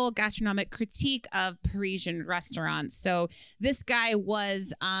it's a whole gastronomic critique of Parisian restaurants. So this guy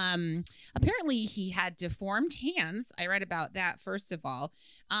was... apparently, he had deformed hands. I read about that, first of all.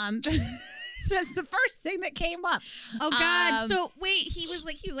 That's the first thing that came up. Oh God! So wait, he was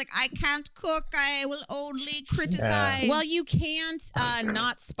like, I can't cook. I will only criticize. Well, you can't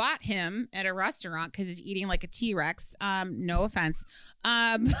not spot him at a restaurant because he's eating like a T-Rex. No offense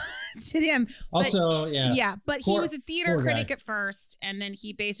to him. Also, but he was a theater critic at first, and then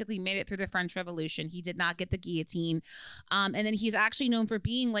he basically made it through the French Revolution. He did not get the guillotine, and then he's actually known for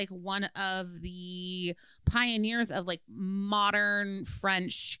being like one of the pioneers of like modern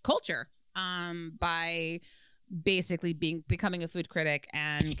French culture. By basically becoming a food critic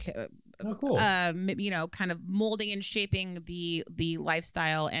and kind of molding and shaping the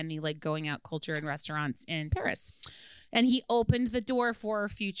lifestyle and the like going out culture in restaurants in Paris. And he opened the door for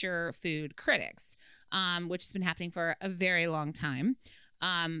future food critics, which has been happening for a very long time.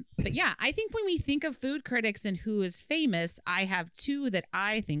 But yeah, I think when we think of food critics and who is famous, I have two that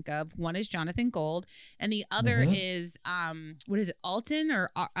I think of. One is Jonathan Gold, and the other is what is it, Alton or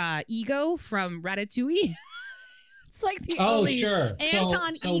Ego from Ratatouille? It's like the only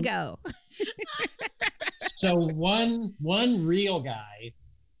Anton Ego. So one real guy,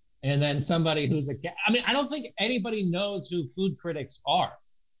 and then somebody who's I don't think anybody knows who food critics are.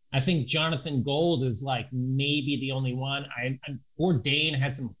 I think Jonathan Gold is like maybe the only one. Bourdain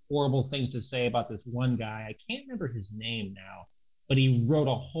had some horrible things to say about this one guy. I can't remember his name now, but he wrote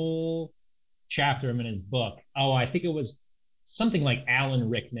a whole chapter in his book. Oh, I think it was something like Alan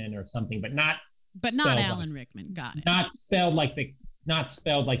Rickman or something, but not Alan Rickman. Got it. Not spelled like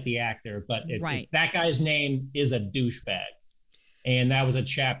the actor, but that guy's name is a douchebag, and that was a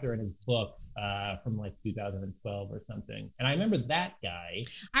chapter in his book. From like 2012 or something. And I remember that guy.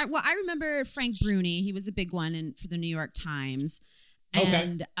 I remember Frank Bruni. He was a big one for the New York Times.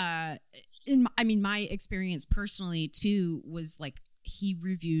 And my experience personally too was like he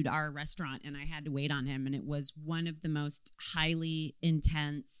reviewed our restaurant and I had to wait on him, and it was one of the most highly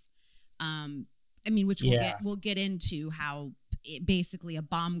intense which we'll get into how basically a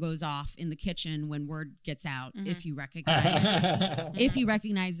bomb goes off in the kitchen when word gets out. If you recognize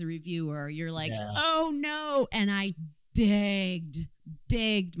the reviewer, you're like, oh no. And I begged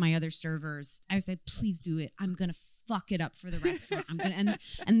my other servers. I said, please do it. I'm gonna fuck it up for the restaurant.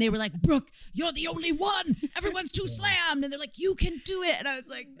 And they were like, Brooke, you're the only one. Everyone's too slammed. And they're like, you can do it. And I was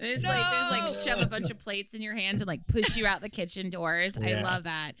like, it's no. like shove a bunch of plates in your hands and like push you out the kitchen doors. Yeah. I love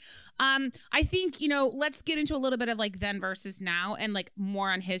that. I think, let's get into a little bit of like then versus now and like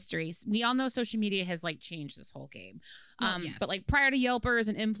more on history. We all know social media has like changed this whole game. Yes. But like prior to Yelpers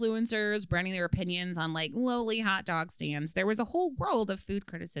and influencers branding their opinions on like lowly hot dog stands, there was a whole world of food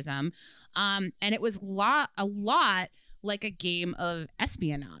criticism. And it was a lot like a game of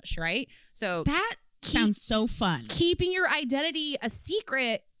espionage, right? So that sounds so fun. Keeping your identity a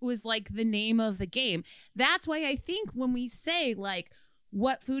secret was like the name of the game. That's why I think when we say like,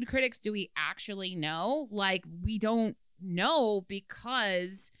 what food critics do we actually know? Like, we don't know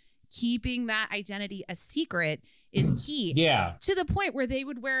because keeping that identity a secret is key. Yeah. To the point where they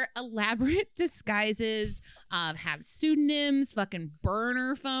would wear elaborate disguises, have pseudonyms, fucking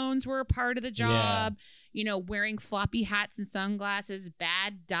burner phones were a part of the job. wearing floppy hats and sunglasses,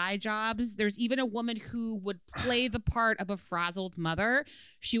 bad dye jobs. There's even a woman who would play the part of a frazzled mother.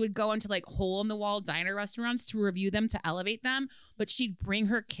 She would go into like hole in the wall diner restaurants to review them, to elevate them, but she'd bring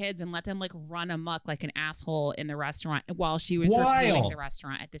her kids and let them like run amok like an asshole in the restaurant while she was reviewing the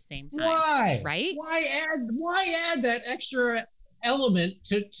restaurant at the same time. Why? Right? Why add that extra element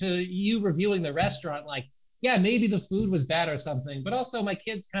to you reviewing the restaurant? Like, yeah, maybe the food was bad or something, but also my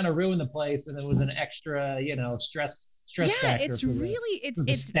kids kind of ruined the place, and it was an extra, stress factor.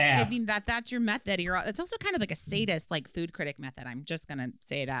 It's staff. I mean, that's your method. It's also kind of like a sadist, like food critic method. I'm just gonna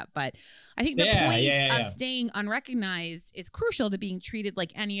say that, but I think the point of staying unrecognized is crucial to being treated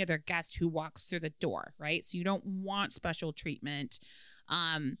like any other guest who walks through the door, right? So you don't want special treatment.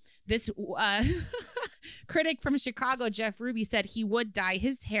 This critic from Chicago, Jeff Ruby, said he would dye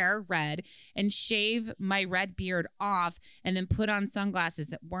his hair red and shave my red beard off and then put on sunglasses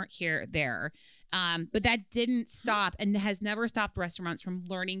that weren't there. But that didn't stop and has never stopped restaurants from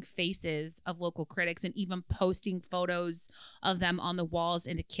learning faces of local critics and even posting photos of them on the walls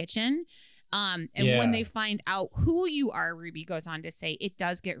in the kitchen. When they find out who you are, Ruby goes on to say, it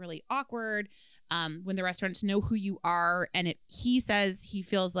does get really awkward when the restaurants know who you are. And he says he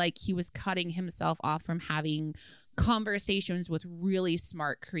feels like he was cutting himself off from having conversations with really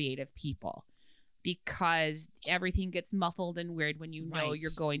smart, creative people, because everything gets muffled and weird when you know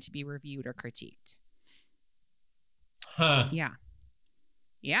you're going to be reviewed or critiqued. Huh. Yeah.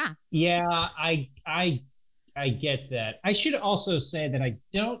 I get that. I should also say that I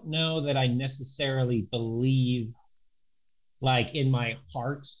don't know that I necessarily believe, like in my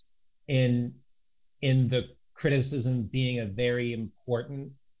heart, in the criticism being a very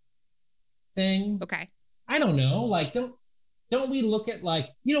important thing. Okay. I don't know. Like, don't we look at, like,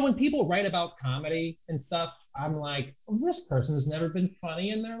 when people write about comedy and stuff, I'm like, this person's never been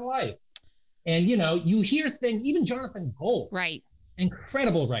funny in their life. And, you hear things, even Jonathan Gold. Right.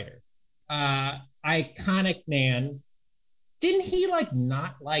 Incredible writer. Iconic man. Didn't he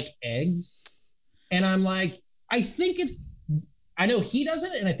not like eggs? And I'm like, I know he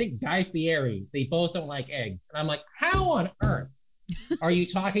doesn't, and I think Guy Fieri, they both don't like eggs. And I'm like, how on earth are you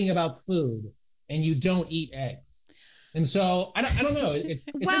talking about food and you don't eat eggs? And so I don't know. It's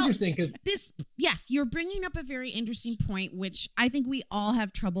interesting because you're bringing up a very interesting point, which I think we all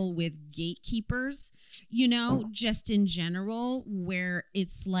have trouble with gatekeepers, just in general, where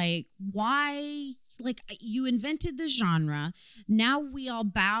it's like, why? Like, you invented the genre. Now we all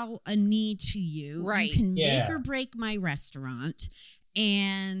bow a knee to you. Right. You can make or break my restaurant.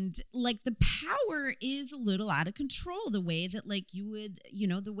 And like, the power is a little out of control, the way that you would,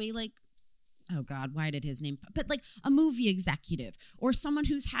 the way oh God, why did his name? But like a movie executive or someone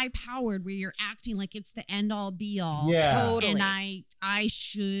who's high powered, where you're acting like it's the end all be all. Yeah. Totally. And I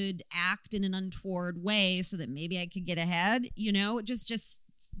should act in an untoward way so that maybe I could get ahead.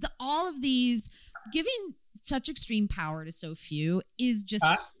 All of these, giving such extreme power to so few is just,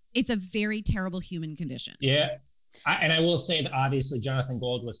 it's a very terrible human condition. Yeah. And I will say that obviously Jonathan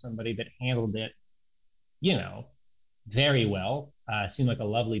Gold was somebody that handled it, very well. Seemed like a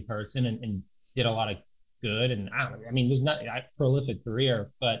lovely person and did a lot of good. And there's not a prolific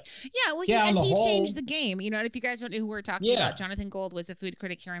career, but he changed the game. And if you guys don't know who we're talking about, Jonathan Gold was a food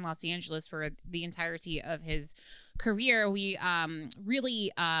critic here in Los Angeles for the entirety of his career. We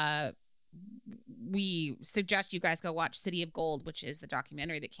suggest you guys go watch City of Gold, which is the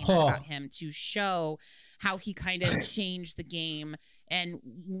documentary that came out about him, to show how he kind of changed the game and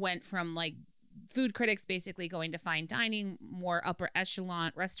went from food critics basically going to fine dining, more upper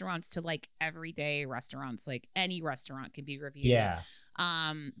echelon restaurants, to everyday restaurants. Any restaurant can be reviewed. Yeah.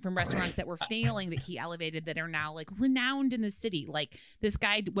 From restaurants that were failing that he elevated, that are now renowned in the city. This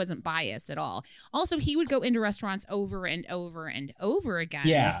guy wasn't biased at all. Also, he would go into restaurants over and over and over again.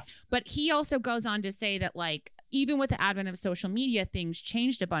 Yeah. But he also goes on to say that even with the advent of social media, things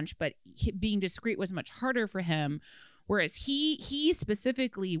changed a bunch, but being discreet was much harder for him. Whereas he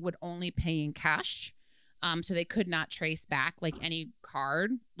specifically would only pay in cash. So they could not trace back any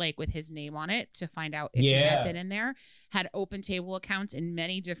card with his name on it to find out if he had been in there. Had open table accounts in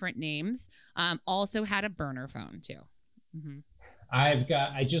many different names. Also had a burner phone too. Mm-hmm.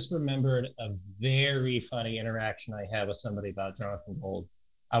 I just remembered a very funny interaction I had with somebody about Jonathan Gold.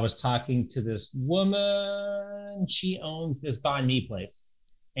 I was talking to this woman. She owns this banh mi place.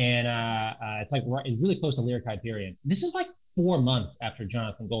 And it's really close to Lyric Hyperion. This is 4 months after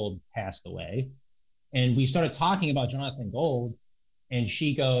Jonathan Gold passed away. And we started talking about Jonathan Gold, and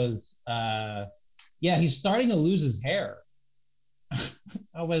she goes, he's starting to lose his hair.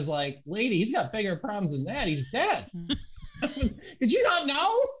 I was like, lady, he's got bigger problems than that. He's dead. Did you not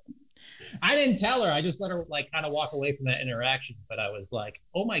know? I didn't tell her. I just let her like kind of walk away from that interaction. But I was like,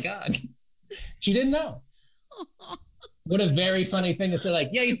 oh my God, she didn't know. What a very funny thing to say, like,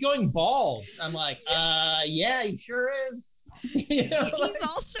 yeah, he's going bald. I'm like, yeah, he sure is. You know, he's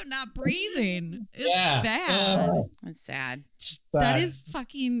also not breathing. It's yeah, bad. That's sad. That is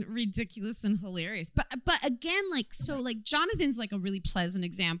fucking ridiculous and hilarious. But again, like, so like Jonathan's like a really pleasant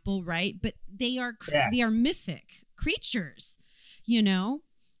example, right? But they are mythic creatures, you know?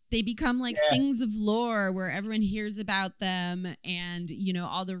 They become like things of lore where everyone hears about them, and, you know,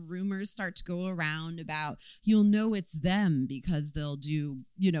 all the rumors start to go around about, you'll know it's them because they'll do,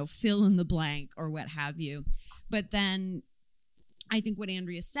 you know, fill in the blank or what have you. But then I think what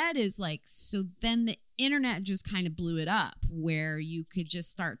Andrea said is like, so then the internet just kind of blew it up where you could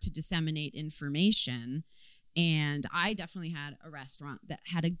just start to disseminate information. And I definitely had a restaurant that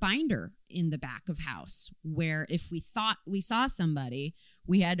had a binder in the back of house where if we thought we saw somebody,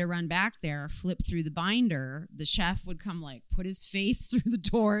 we had to run back there, flip through the binder. The chef would come, like, put his face through the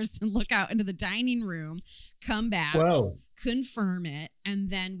doors and look out into the dining room, come back, confirm it, and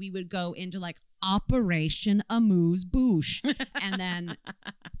then we would go into, like, Operation Amuse-Bouche.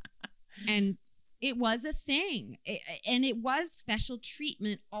 And it was a thing. And it was special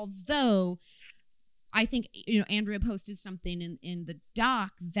treatment, although I think, you know, Andrea posted something in the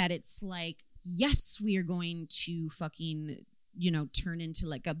doc that it's like, yes, we are going to fucking, you know, turn into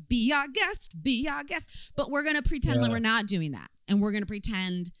like a be our guest, but we're going to pretend like we're not doing that. And we're going to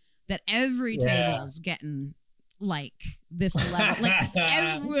pretend that every table's getting like this level. Like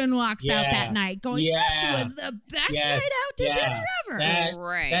everyone walks out that night going, this was the best night out to dinner ever.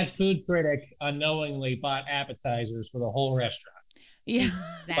 That food critic unknowingly bought appetizers for the whole restaurant. Yeah,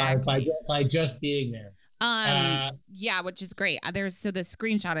 exactly. By just being there. Yeah, which is great. There's the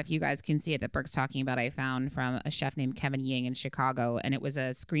screenshot, if you guys can see it, that Brooke's talking about, I found from a chef named Kevin Ying in Chicago, and it was a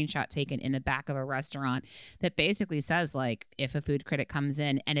screenshot taken in the back of a restaurant that basically says, like, if a food critic comes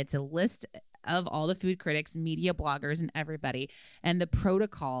in, and it's a list of all the food critics, media bloggers, and everybody, and the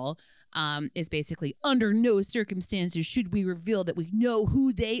protocol is basically, under no circumstances should we reveal that we know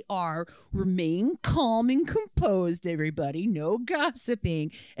who they are. Remain calm and composed, everybody. No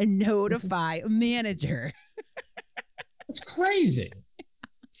gossiping, and notify a manager. It's crazy.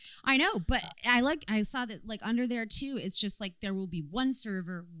 I know, but I saw that like under there too, it's just like there will be one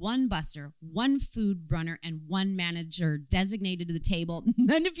server, one busser, one food runner, and one manager designated to the table.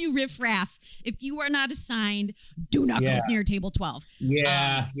 None of you riffraff. If you are not assigned, do not go near table 12.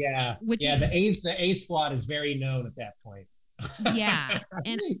 The A squad is very known at that point. Yeah.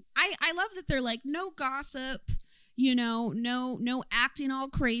 And I love that they're like, no gossip. You know, no acting all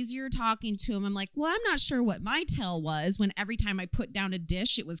crazy or talking to him. I'm like, well, I'm not sure what my tell was when every time I put down a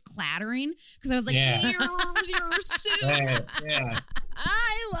dish, it was clattering because I was like, here's your soup.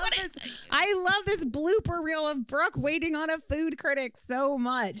 I love this blooper reel of Brooke waiting on a food critic so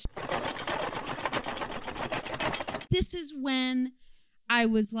much. This is when I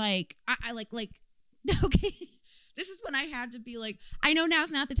was like, I like, okay. This is when I had to be like, I know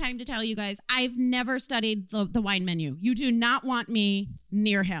now's not the time to tell you guys, I've never studied the wine menu. You do not want me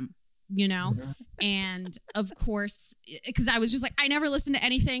near him, you know? And of course, because I was just like, I never listen to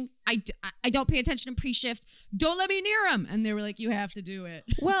anything. I don't pay attention to pre-shift. Don't let me near him. And they were like, you have to do it.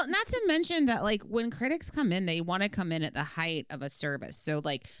 Well, not to mention that, like, when critics come in, they want to come in at the height of a service. So,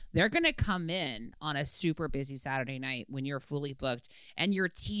 like, they're going to come in on a super busy Saturday night when you're fully booked and you're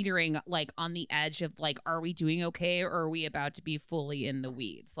teetering, like, on the edge of, like, are we doing okay or are we about to be fully in the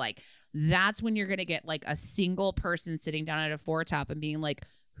weeds? Like, that's when you're going to get, like, a single person sitting down at a foretop and being like,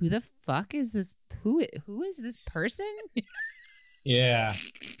 who the fuck is this? Who is this person? Yeah.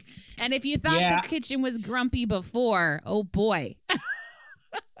 And if you thought the kitchen was grumpy before, oh boy.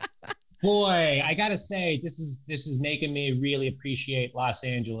 Boy, I gotta say, this is making me really appreciate Los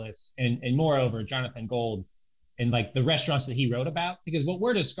Angeles and moreover Jonathan Gold and like the restaurants that he wrote about, because what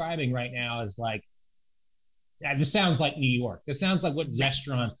we're describing right now is like, this sounds like New York. This sounds like what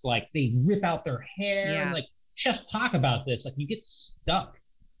restaurants, like, they rip out their hair and like chefs talk about this. Like, you get stuck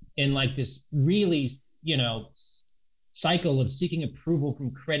in like this really, you know, cycle of seeking approval from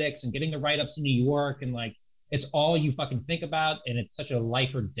critics and getting the write-ups in New York, and like it's all you fucking think about, and it's such a life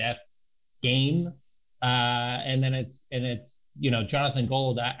or death game. And then it's you know, Jonathan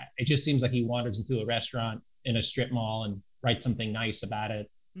Gold, it just seems like he wanders into a restaurant in a strip mall and writes something nice about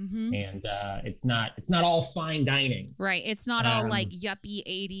it. Mm-hmm. And it's not all fine dining, right? It's not all like yuppie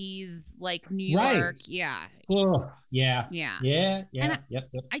 80s like New York. Yeah. Oh, yeah. And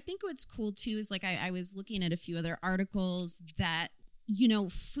I think what's cool too is like I was looking at a few other articles that,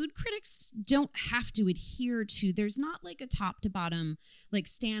 food critics don't have to adhere to, there's not like a top to bottom like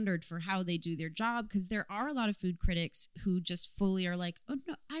standard for how they do their job, because there are a lot of food critics who just fully are like, oh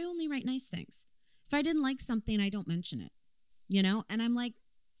no, I only write nice things. If I didn't like something, I don't mention it, and I'm like,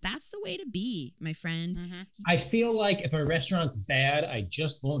 that's the way to be, my friend. Mm-hmm. I feel like if a restaurant's bad, I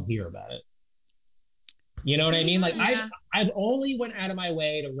just won't hear about it. You know what I mean? Like I've only went out of my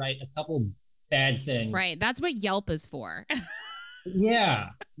way to write a couple bad things. Right. That's what Yelp is for. Yeah.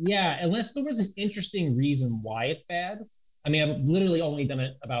 Unless there was an interesting reason why it's bad. I mean, I've literally only done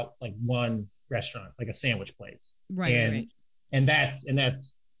it about like one restaurant, like a sandwich place. Right. And that's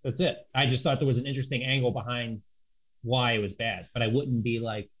it. I just thought there was an interesting angle behind why it was bad, but I wouldn't be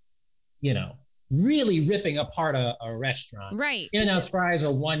like, really ripping apart a restaurant. Right. In-N-Out fries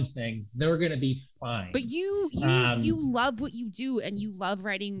are one thing. They're going to be fine. But you love what you do, and you love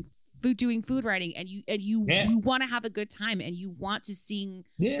doing food writing, and you want to have a good time, and you want to sing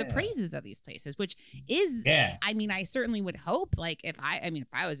the praises of these places, which is, I mean, I certainly would hope, like, if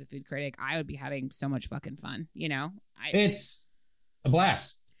I was a food critic, I would be having so much fucking fun, It's a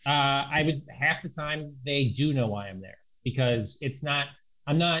blast. I would, half the time they do know why I'm there, because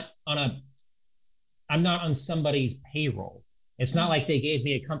I'm not on somebody's payroll. It's not like they gave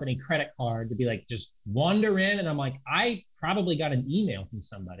me a company credit card to be like, just wander in. And I'm like, I probably got an email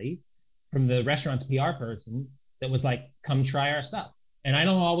from the restaurant's PR person that was like, come try our stuff. And I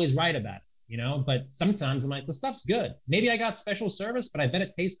don't always write about it, but sometimes I'm like, the stuff's good. Maybe I got special service, but I bet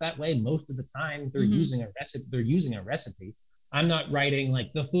it tastes that way most of the time. They're using a recipe. I'm not writing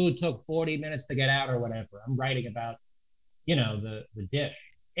like the food took 40 minutes to get out or whatever. I'm writing about, the dish.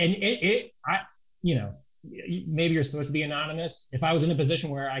 And maybe you're supposed to be anonymous. If I was in a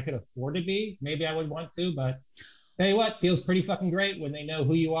position where I could afford to be, maybe I would want to, but tell you what, feels pretty fucking great when they know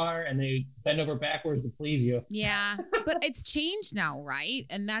who you are and they bend over backwards to please you. Yeah, but it's changed now, right?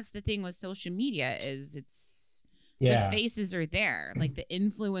 And that's the thing with social media is the faces are there, like the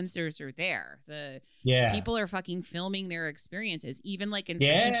influencers are there. The people are fucking filming their experiences, even like in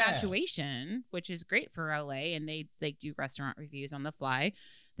Infatuation, which is great for LA, and they do restaurant reviews on the fly.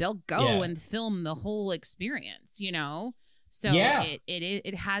 They'll go and film the whole experience, So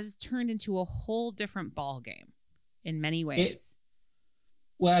it has turned into a whole different ball game in many ways.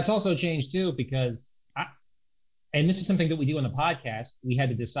 Well, it's also changed too, because and this is something that we do on the podcast. We had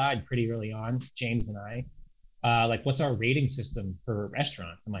to decide pretty early on, James and I, like, what's our rating system for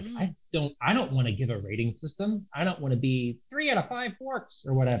restaurants? I'm like, I don't want to give a rating system. I don't want to be 3 out of 5 forks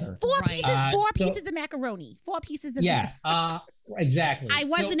or whatever. Four pieces of macaroni. 4 pieces of exactly. I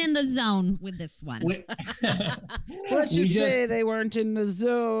wasn't in the zone with this one. Let's just say they weren't in the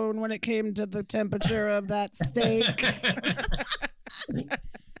zone when it came to the temperature of that steak.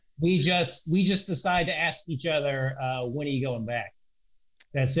 we just decide to ask each other, when are you going back?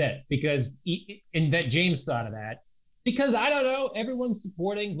 That's it. Because and that James thought of that, because I don't know, everyone's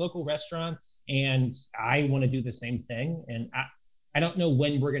supporting local restaurants, and I want to do the same thing. And I don't know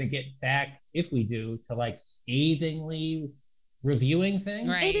when we're going to get back, if we do, to like scathingly reviewing things.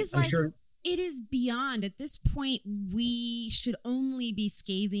 Right. It is beyond. At this point, we should only be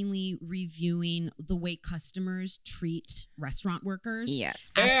scathingly reviewing the way customers treat restaurant workers.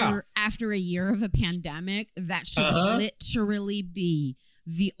 Yes. After a year of a pandemic, that should literally be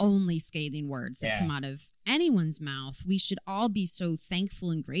the only scathing words that come out of anyone's mouth. We should all be so thankful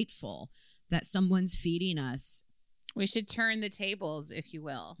and grateful that someone's feeding us. We should turn the tables, if you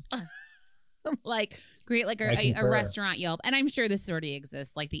will. Like create like a restaurant Yelp. And I'm sure this already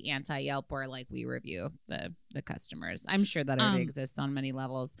exists, like the anti-Yelp, where like we review the customers. I'm sure that already exists on many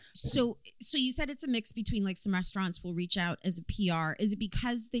levels. So you said it's a mix between like some restaurants will reach out as a PR. Is it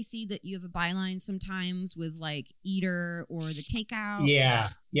because they see that you have a byline sometimes with like Eater or the takeout? Yeah.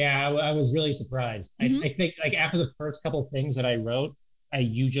 I was really surprised. Mm-hmm. I think like after the first couple of things that I wrote,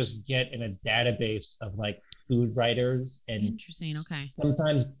 you just get in a database of like food writers, and interesting. Okay.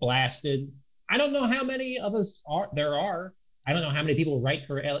 Sometimes blasted. I don't know how many of us there are. I don't know how many people write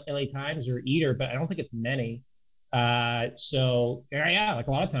for LA Times or Eater, but I don't think it's many. So like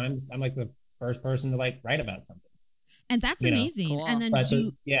a lot of times I'm like the first person to like write about something. And that's amazing. Cool. And then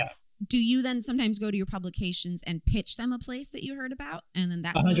do you then sometimes go to your publications and pitch them a place that you heard about? And then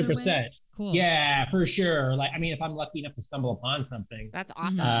that's 100%. Cool. Yeah, for sure. Like, I mean, if I'm lucky enough to stumble upon something, that's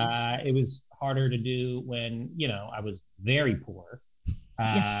awesome. It was harder to do when, I was very poor.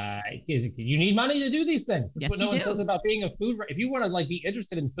 You need money to do these things. Yes, what no one says about being a food. If you want to like be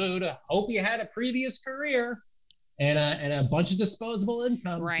interested in food, hope you had a previous career and a bunch of disposable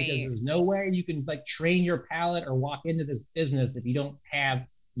income. Right. Because there's no way you can like train your palate or walk into this business if you don't have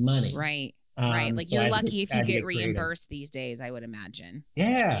money. Right. Right. Like So you're I had to lucky if I you had to get creative. reimbursed these days, I would imagine.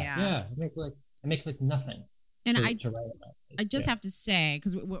 Yeah. I make like nothing. And to I write about it. I just have to say,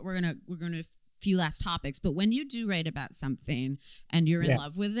 because we're gonna few last topics, but when you do write about something and you're in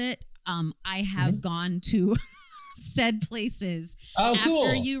love with it, I have gone to said places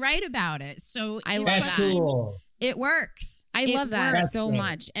after you write about it. So I love that. Cool. It works. I love that so great.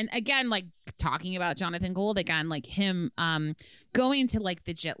 much. And again, like talking about Jonathan Gold again, like him going to like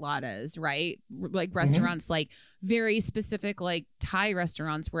the Jitladas, right? Like restaurants, like very specific, like Thai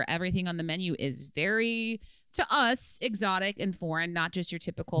restaurants where everything on the menu is very, to us, exotic and foreign, not just your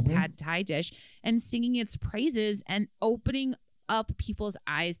typical pad Thai dish, and singing its praises and opening up people's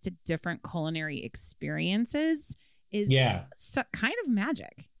eyes to different culinary experiences is kind of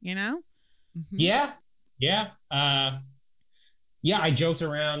magic, you know? Yeah. I joked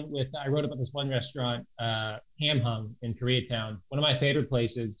around I wrote about this one restaurant, Ham Hung in Koreatown. One of my favorite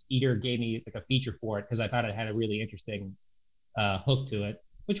places. Eater gave me like a feature for it because I thought it had a really interesting hook to it,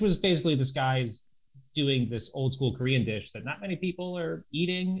 which was basically this guy's doing this old school Korean dish that not many people are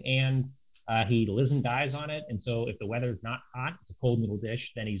eating, and he lives and dies on it. And so if the weather's not hot, it's a cold noodle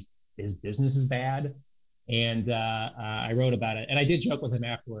dish, then his business is bad. And I wrote about it, and I did joke with him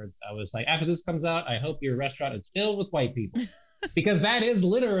afterwards. I was like, after this comes out, I hope your restaurant is filled with white people, because that is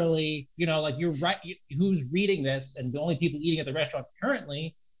literally, like you're right. Who's reading this, and the only people eating at the restaurant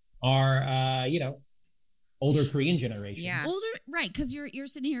currently are, older Korean generation. Yeah, older, right? Because you're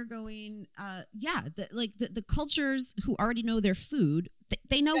sitting here going, the cultures who already know their food,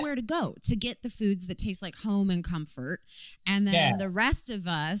 they know where to go to get the foods that taste like home and comfort, and then the rest of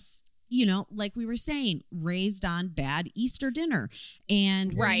us, like we were saying, raised on bad Easter dinner.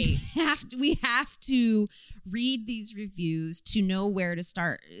 And we have to read these reviews to know where to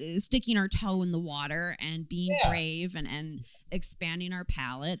start sticking our toe in the water and being brave and expanding our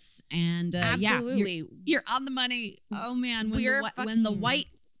palates. And absolutely, you're on the money. Oh man, when the white.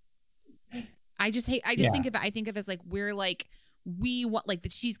 I think of it as like we're like. We want like the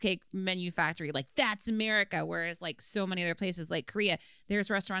Cheesecake Manufactory, like that's America. Whereas like so many other places like Korea,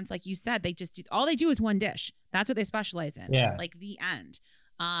 there's restaurants, like you said, all they do is one dish. That's what they specialize in. Yeah. Like the end.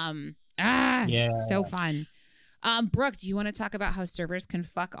 So fun. Brooke, do you want to talk about how servers can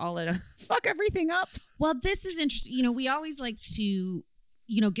fuck everything up? Well, this is interesting. We always like to,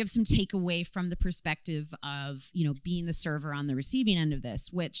 give some takeaway from the perspective of, being the server on the receiving end of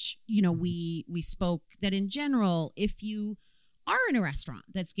this, which, we spoke that in general, if you are in a restaurant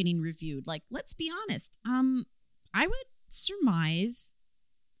that's getting reviewed, like, let's be honest, I would surmise,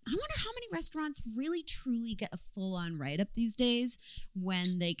 I wonder how many restaurants really truly get a full-on write-up these days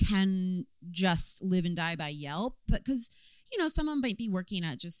when they can just live and die by Yelp. But because, someone might be working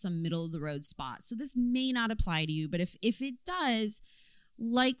at just some middle-of-the-road spot, so this may not apply to you. But if it does,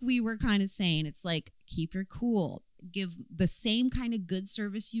 like we were kind of saying, it's like, keep your cool. Give the same kind of good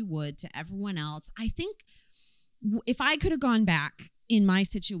service you would to everyone else. I think if I could have gone back in my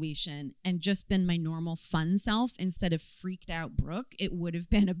situation and just been my normal fun self instead of freaked out Brooke, it would have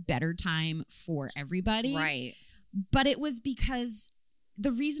been a better time for everybody. Right. But it was because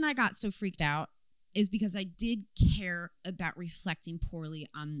the reason I got so freaked out is because I did care about reflecting poorly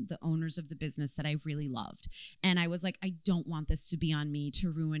on the owners of the business that I really loved. And I was like, I don't want this to be on me to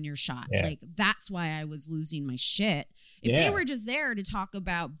ruin your shot. Yeah. Like, that's why I was losing my shit. If they were just there to talk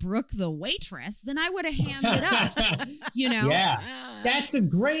about Brooke the waitress, then I would have hammed it up, Yeah, that's a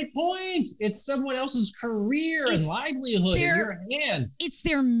great point. It's someone else's career and liviood in your hands. It's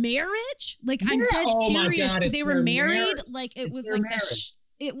their marriage. Like, I'm dead serious. God, they were married. Like, it was like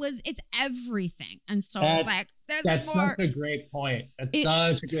it's everything. And so I was like, that's more. Such a great point. That's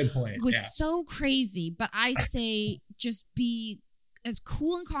such a good point. It was so crazy. But I say just be as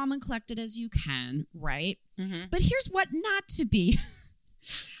cool and calm and collected as you can, right? Mm-hmm. But here's what not to be.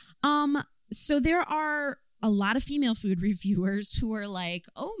 So there are a lot of female food reviewers who are like,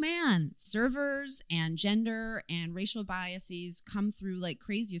 oh man, servers and gender and racial biases come through like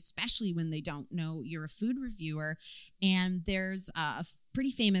crazy, especially when they don't know you're a food reviewer. And there's a pretty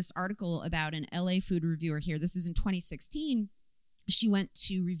famous article about an LA food reviewer here. This is in 2016. She went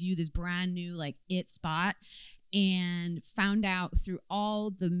to review this brand new like It spot and found out through all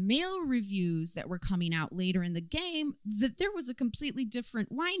the male reviews that were coming out later in the game that there was a completely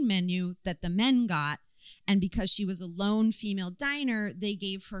different wine menu that the men got. And because she was a lone female diner, they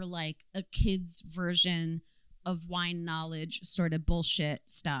gave her like a kid's version of wine knowledge sort of bullshit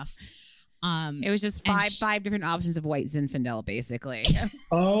stuff. It was just five different options of white Zinfandel, basically.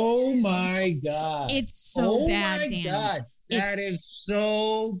 Oh my God. It's so bad, my Danny. God. That is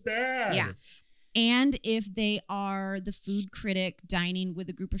so bad. Yeah. And if they are the food critic dining with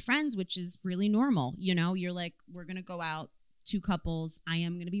a group of friends, which is really normal, you're like, we're going to go out, 2 couples, I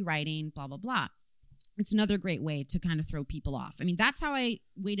am going to be writing, blah, blah, blah. It's another great way to kind of throw people off. I mean, that's how I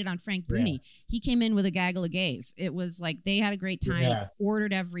waited on Frank Bruni. Yeah. He came in with a gaggle of gays. It was like they had a great time,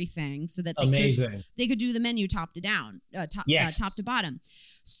 ordered everything so that they could do the menu top to down, top to bottom.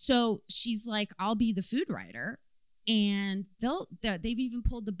 So she's like, I'll be the food writer. And they've even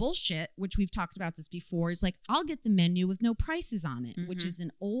pulled the bullshit, which we've talked about this before, is like, I'll get the menu with no prices on it, which is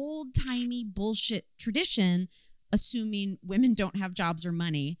an old-timey bullshit tradition, assuming women don't have jobs or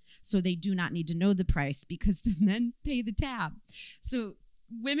money, so they do not need to know the price because the men pay the tab. So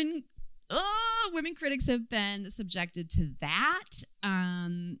women critics have been subjected to that.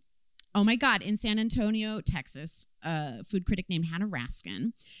 Oh my God, in San Antonio, Texas, a food critic named Hannah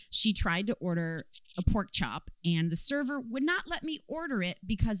Raskin, she tried to order a pork chop and the server would not let me order it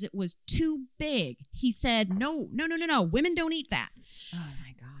because it was too big. He said, no, women don't eat that. Oh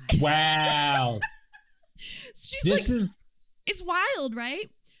my God. Wow. It's wild, right?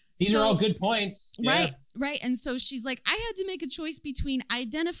 These are all good points. Right. And so she's like, I had to make a choice between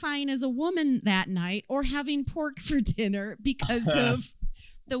identifying as a woman that night or having pork for dinner because of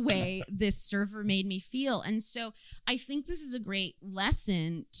the way this server made me feel. And so I think this is a great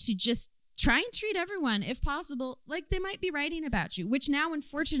lesson to just try and treat everyone, if possible, like they might be writing about you, which now,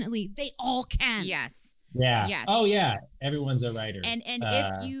 unfortunately, they all can. Yes. Yeah. Yes. Oh, yeah. Everyone's a writer. And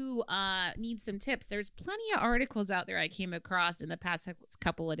if you need some tips, there's plenty of articles out there I came across in the past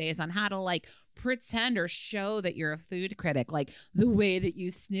couple of days on how to like pretend or show that you're a food critic, like the way that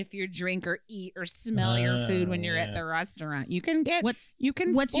you sniff your drink or eat or smell your food when you're at the restaurant. You can get what's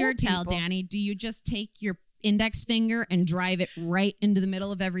your tell, Danny? Do you just take your index finger and drive it right into the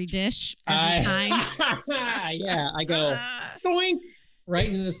middle of every dish every time? Yeah, I go doink. Right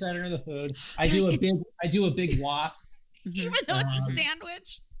into the center of the food. I do a big walk. Even though it's a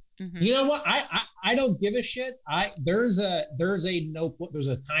sandwich. You know what? I don't give a shit. There's a notebook. There's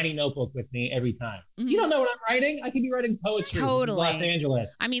a tiny notebook with me every time. You don't know what I'm writing. I could be writing poetry. Totally. Los Angeles.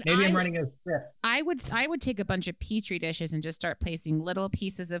 I mean, maybe I'm writing a script. I would take a bunch of Petri dishes and just start placing little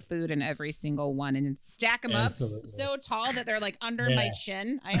pieces of food in every single one and stack them up so tall that they're like under my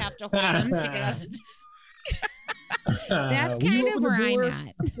chin. I have to hold them together. That's kind of where I'm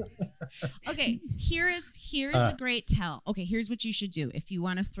at. Okay, here is a great tell. Okay, here's what you should do if you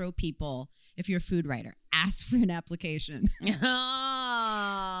want to throw people. If you're a food writer, ask for an application. That's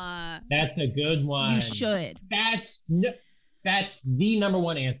a good one. You should. That's the number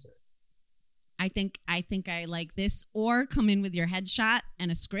one answer. I think I like this, or come in with your headshot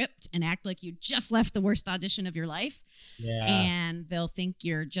and a script and act like you just left the worst audition of your life. Yeah. And they'll think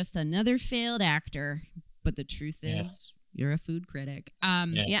you're just another failed actor. But the truth is, you're a food critic.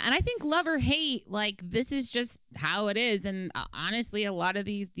 Yeah, and I think love or hate, like this is just how it is. And honestly, a lot of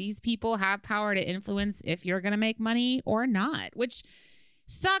these people have power to influence if you're going to make money or not, which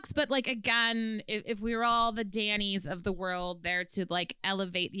sucks. But like, again, if we were all the Dannys of the world there to like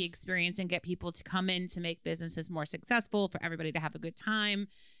elevate the experience and get people to come in to make businesses more successful, for everybody to have a good time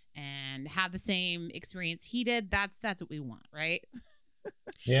and have the same experience he did, that's what we want, right?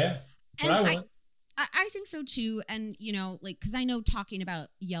 Yeah. And I think so too. And, like, because I know talking about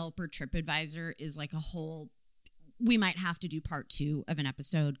Yelp or TripAdvisor is like a whole, we might have to do part 2 of an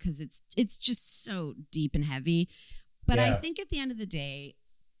episode because it's just so deep and heavy. But I think at the end of the day,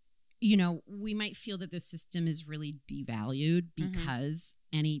 we might feel that this system is really devalued because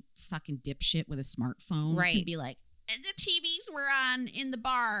any fucking dipshit with a smartphone can be like, the TVs were on in the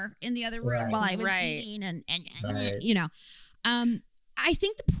bar in the other room while I was eating and I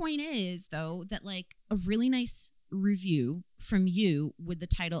think the point is, though, that like a really nice review from you with the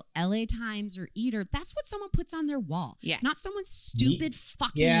title LA Times or Eater, that's what someone puts on their wall. Yes. Not someone's stupid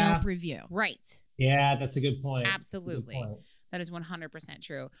fucking Yelp review. Right. Yeah, that's a good point. Absolutely. Good point. That is 100%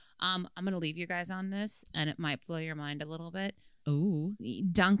 true. I'm going to leave you guys on this, and it might blow your mind a little bit. Ooh.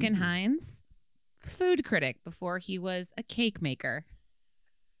 Duncan Hines, food critic before he was a cake maker.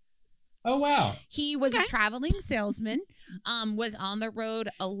 Oh, wow. He was a traveling salesman, was on the road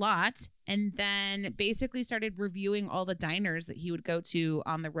a lot, and then basically started reviewing all the diners that he would go to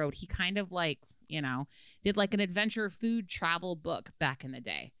on the road. He kind of like, did like an adventure food travel book back in the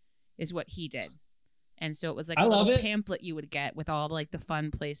day is what he did. And so it was like a little pamphlet you would get with all like the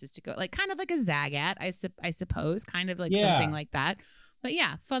fun places to go, like kind of like a Zagat, I suppose, kind of like something like that. But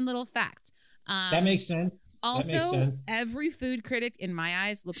yeah, fun little fact. That makes sense. Also, every food critic in my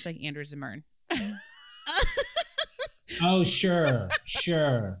eyes looks like Andrew Zimmern. Oh, sure.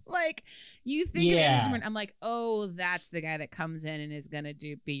 Like, you think of Andrew, I'm like, oh, that's the guy that comes in and is gonna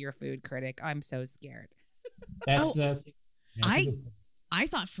be your food critic. I'm so scared. That's I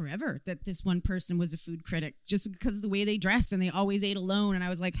thought forever that this one person was a food critic just because of the way they dressed and they always ate alone. And I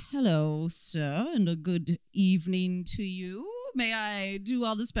was like, hello, sir, and a good evening to you. May I do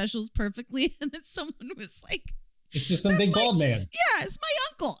all the specials perfectly? And then someone was like, it's just some big bald man. Yeah, it's my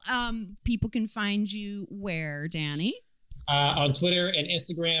uncle. People can find you where, Danny? On Twitter and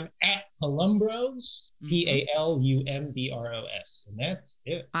Instagram at Palumbros, Palumbros. And that's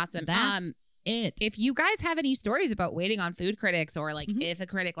it. Awesome. That's it. If you guys have any stories about waiting on food critics, or like if a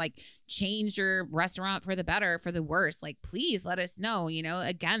critic like changed your restaurant for the better, for the worse, like please let us know. You know,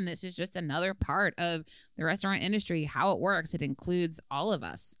 again, this is just another part of the restaurant industry, how it works. It includes all of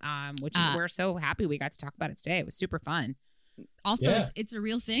us, which is we're so happy we got to talk about it today. It was super fun. Also, it's a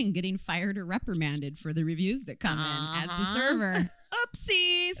real thing, getting fired or reprimanded for the reviews that come in as the server.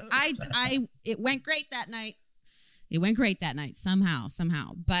 Oopsies. It went great that night.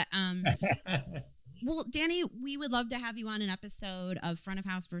 Somehow. But, well, Danny, we would love to have you on an episode of Front of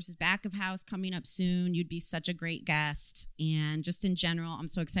House versus Back of House coming up soon. You'd be such a great guest. And just in general, I'm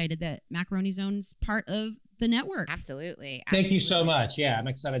so excited that Macaroni Zone's part of the network. Absolutely. Thank you so much. Yeah, I'm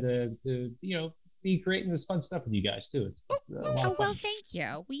excited to be creating this fun stuff with you guys too. It's well, thank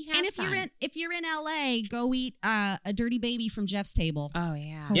you. We have. And if you're in LA, go eat a Dirty Baby from Jeff's Table. Oh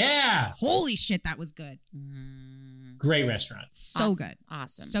yeah. Yeah. Holy shit, that was good. Great restaurant. So good.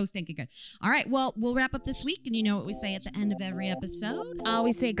 Awesome. So stinking good. All right. Well, we'll wrap up this week. And you know what we say at the end of every episode?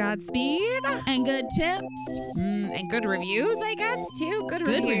 We say Godspeed. And good tips. And good reviews, I guess, too. Good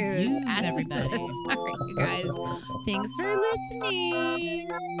reviews, everybody. All right, you guys. Thanks for listening.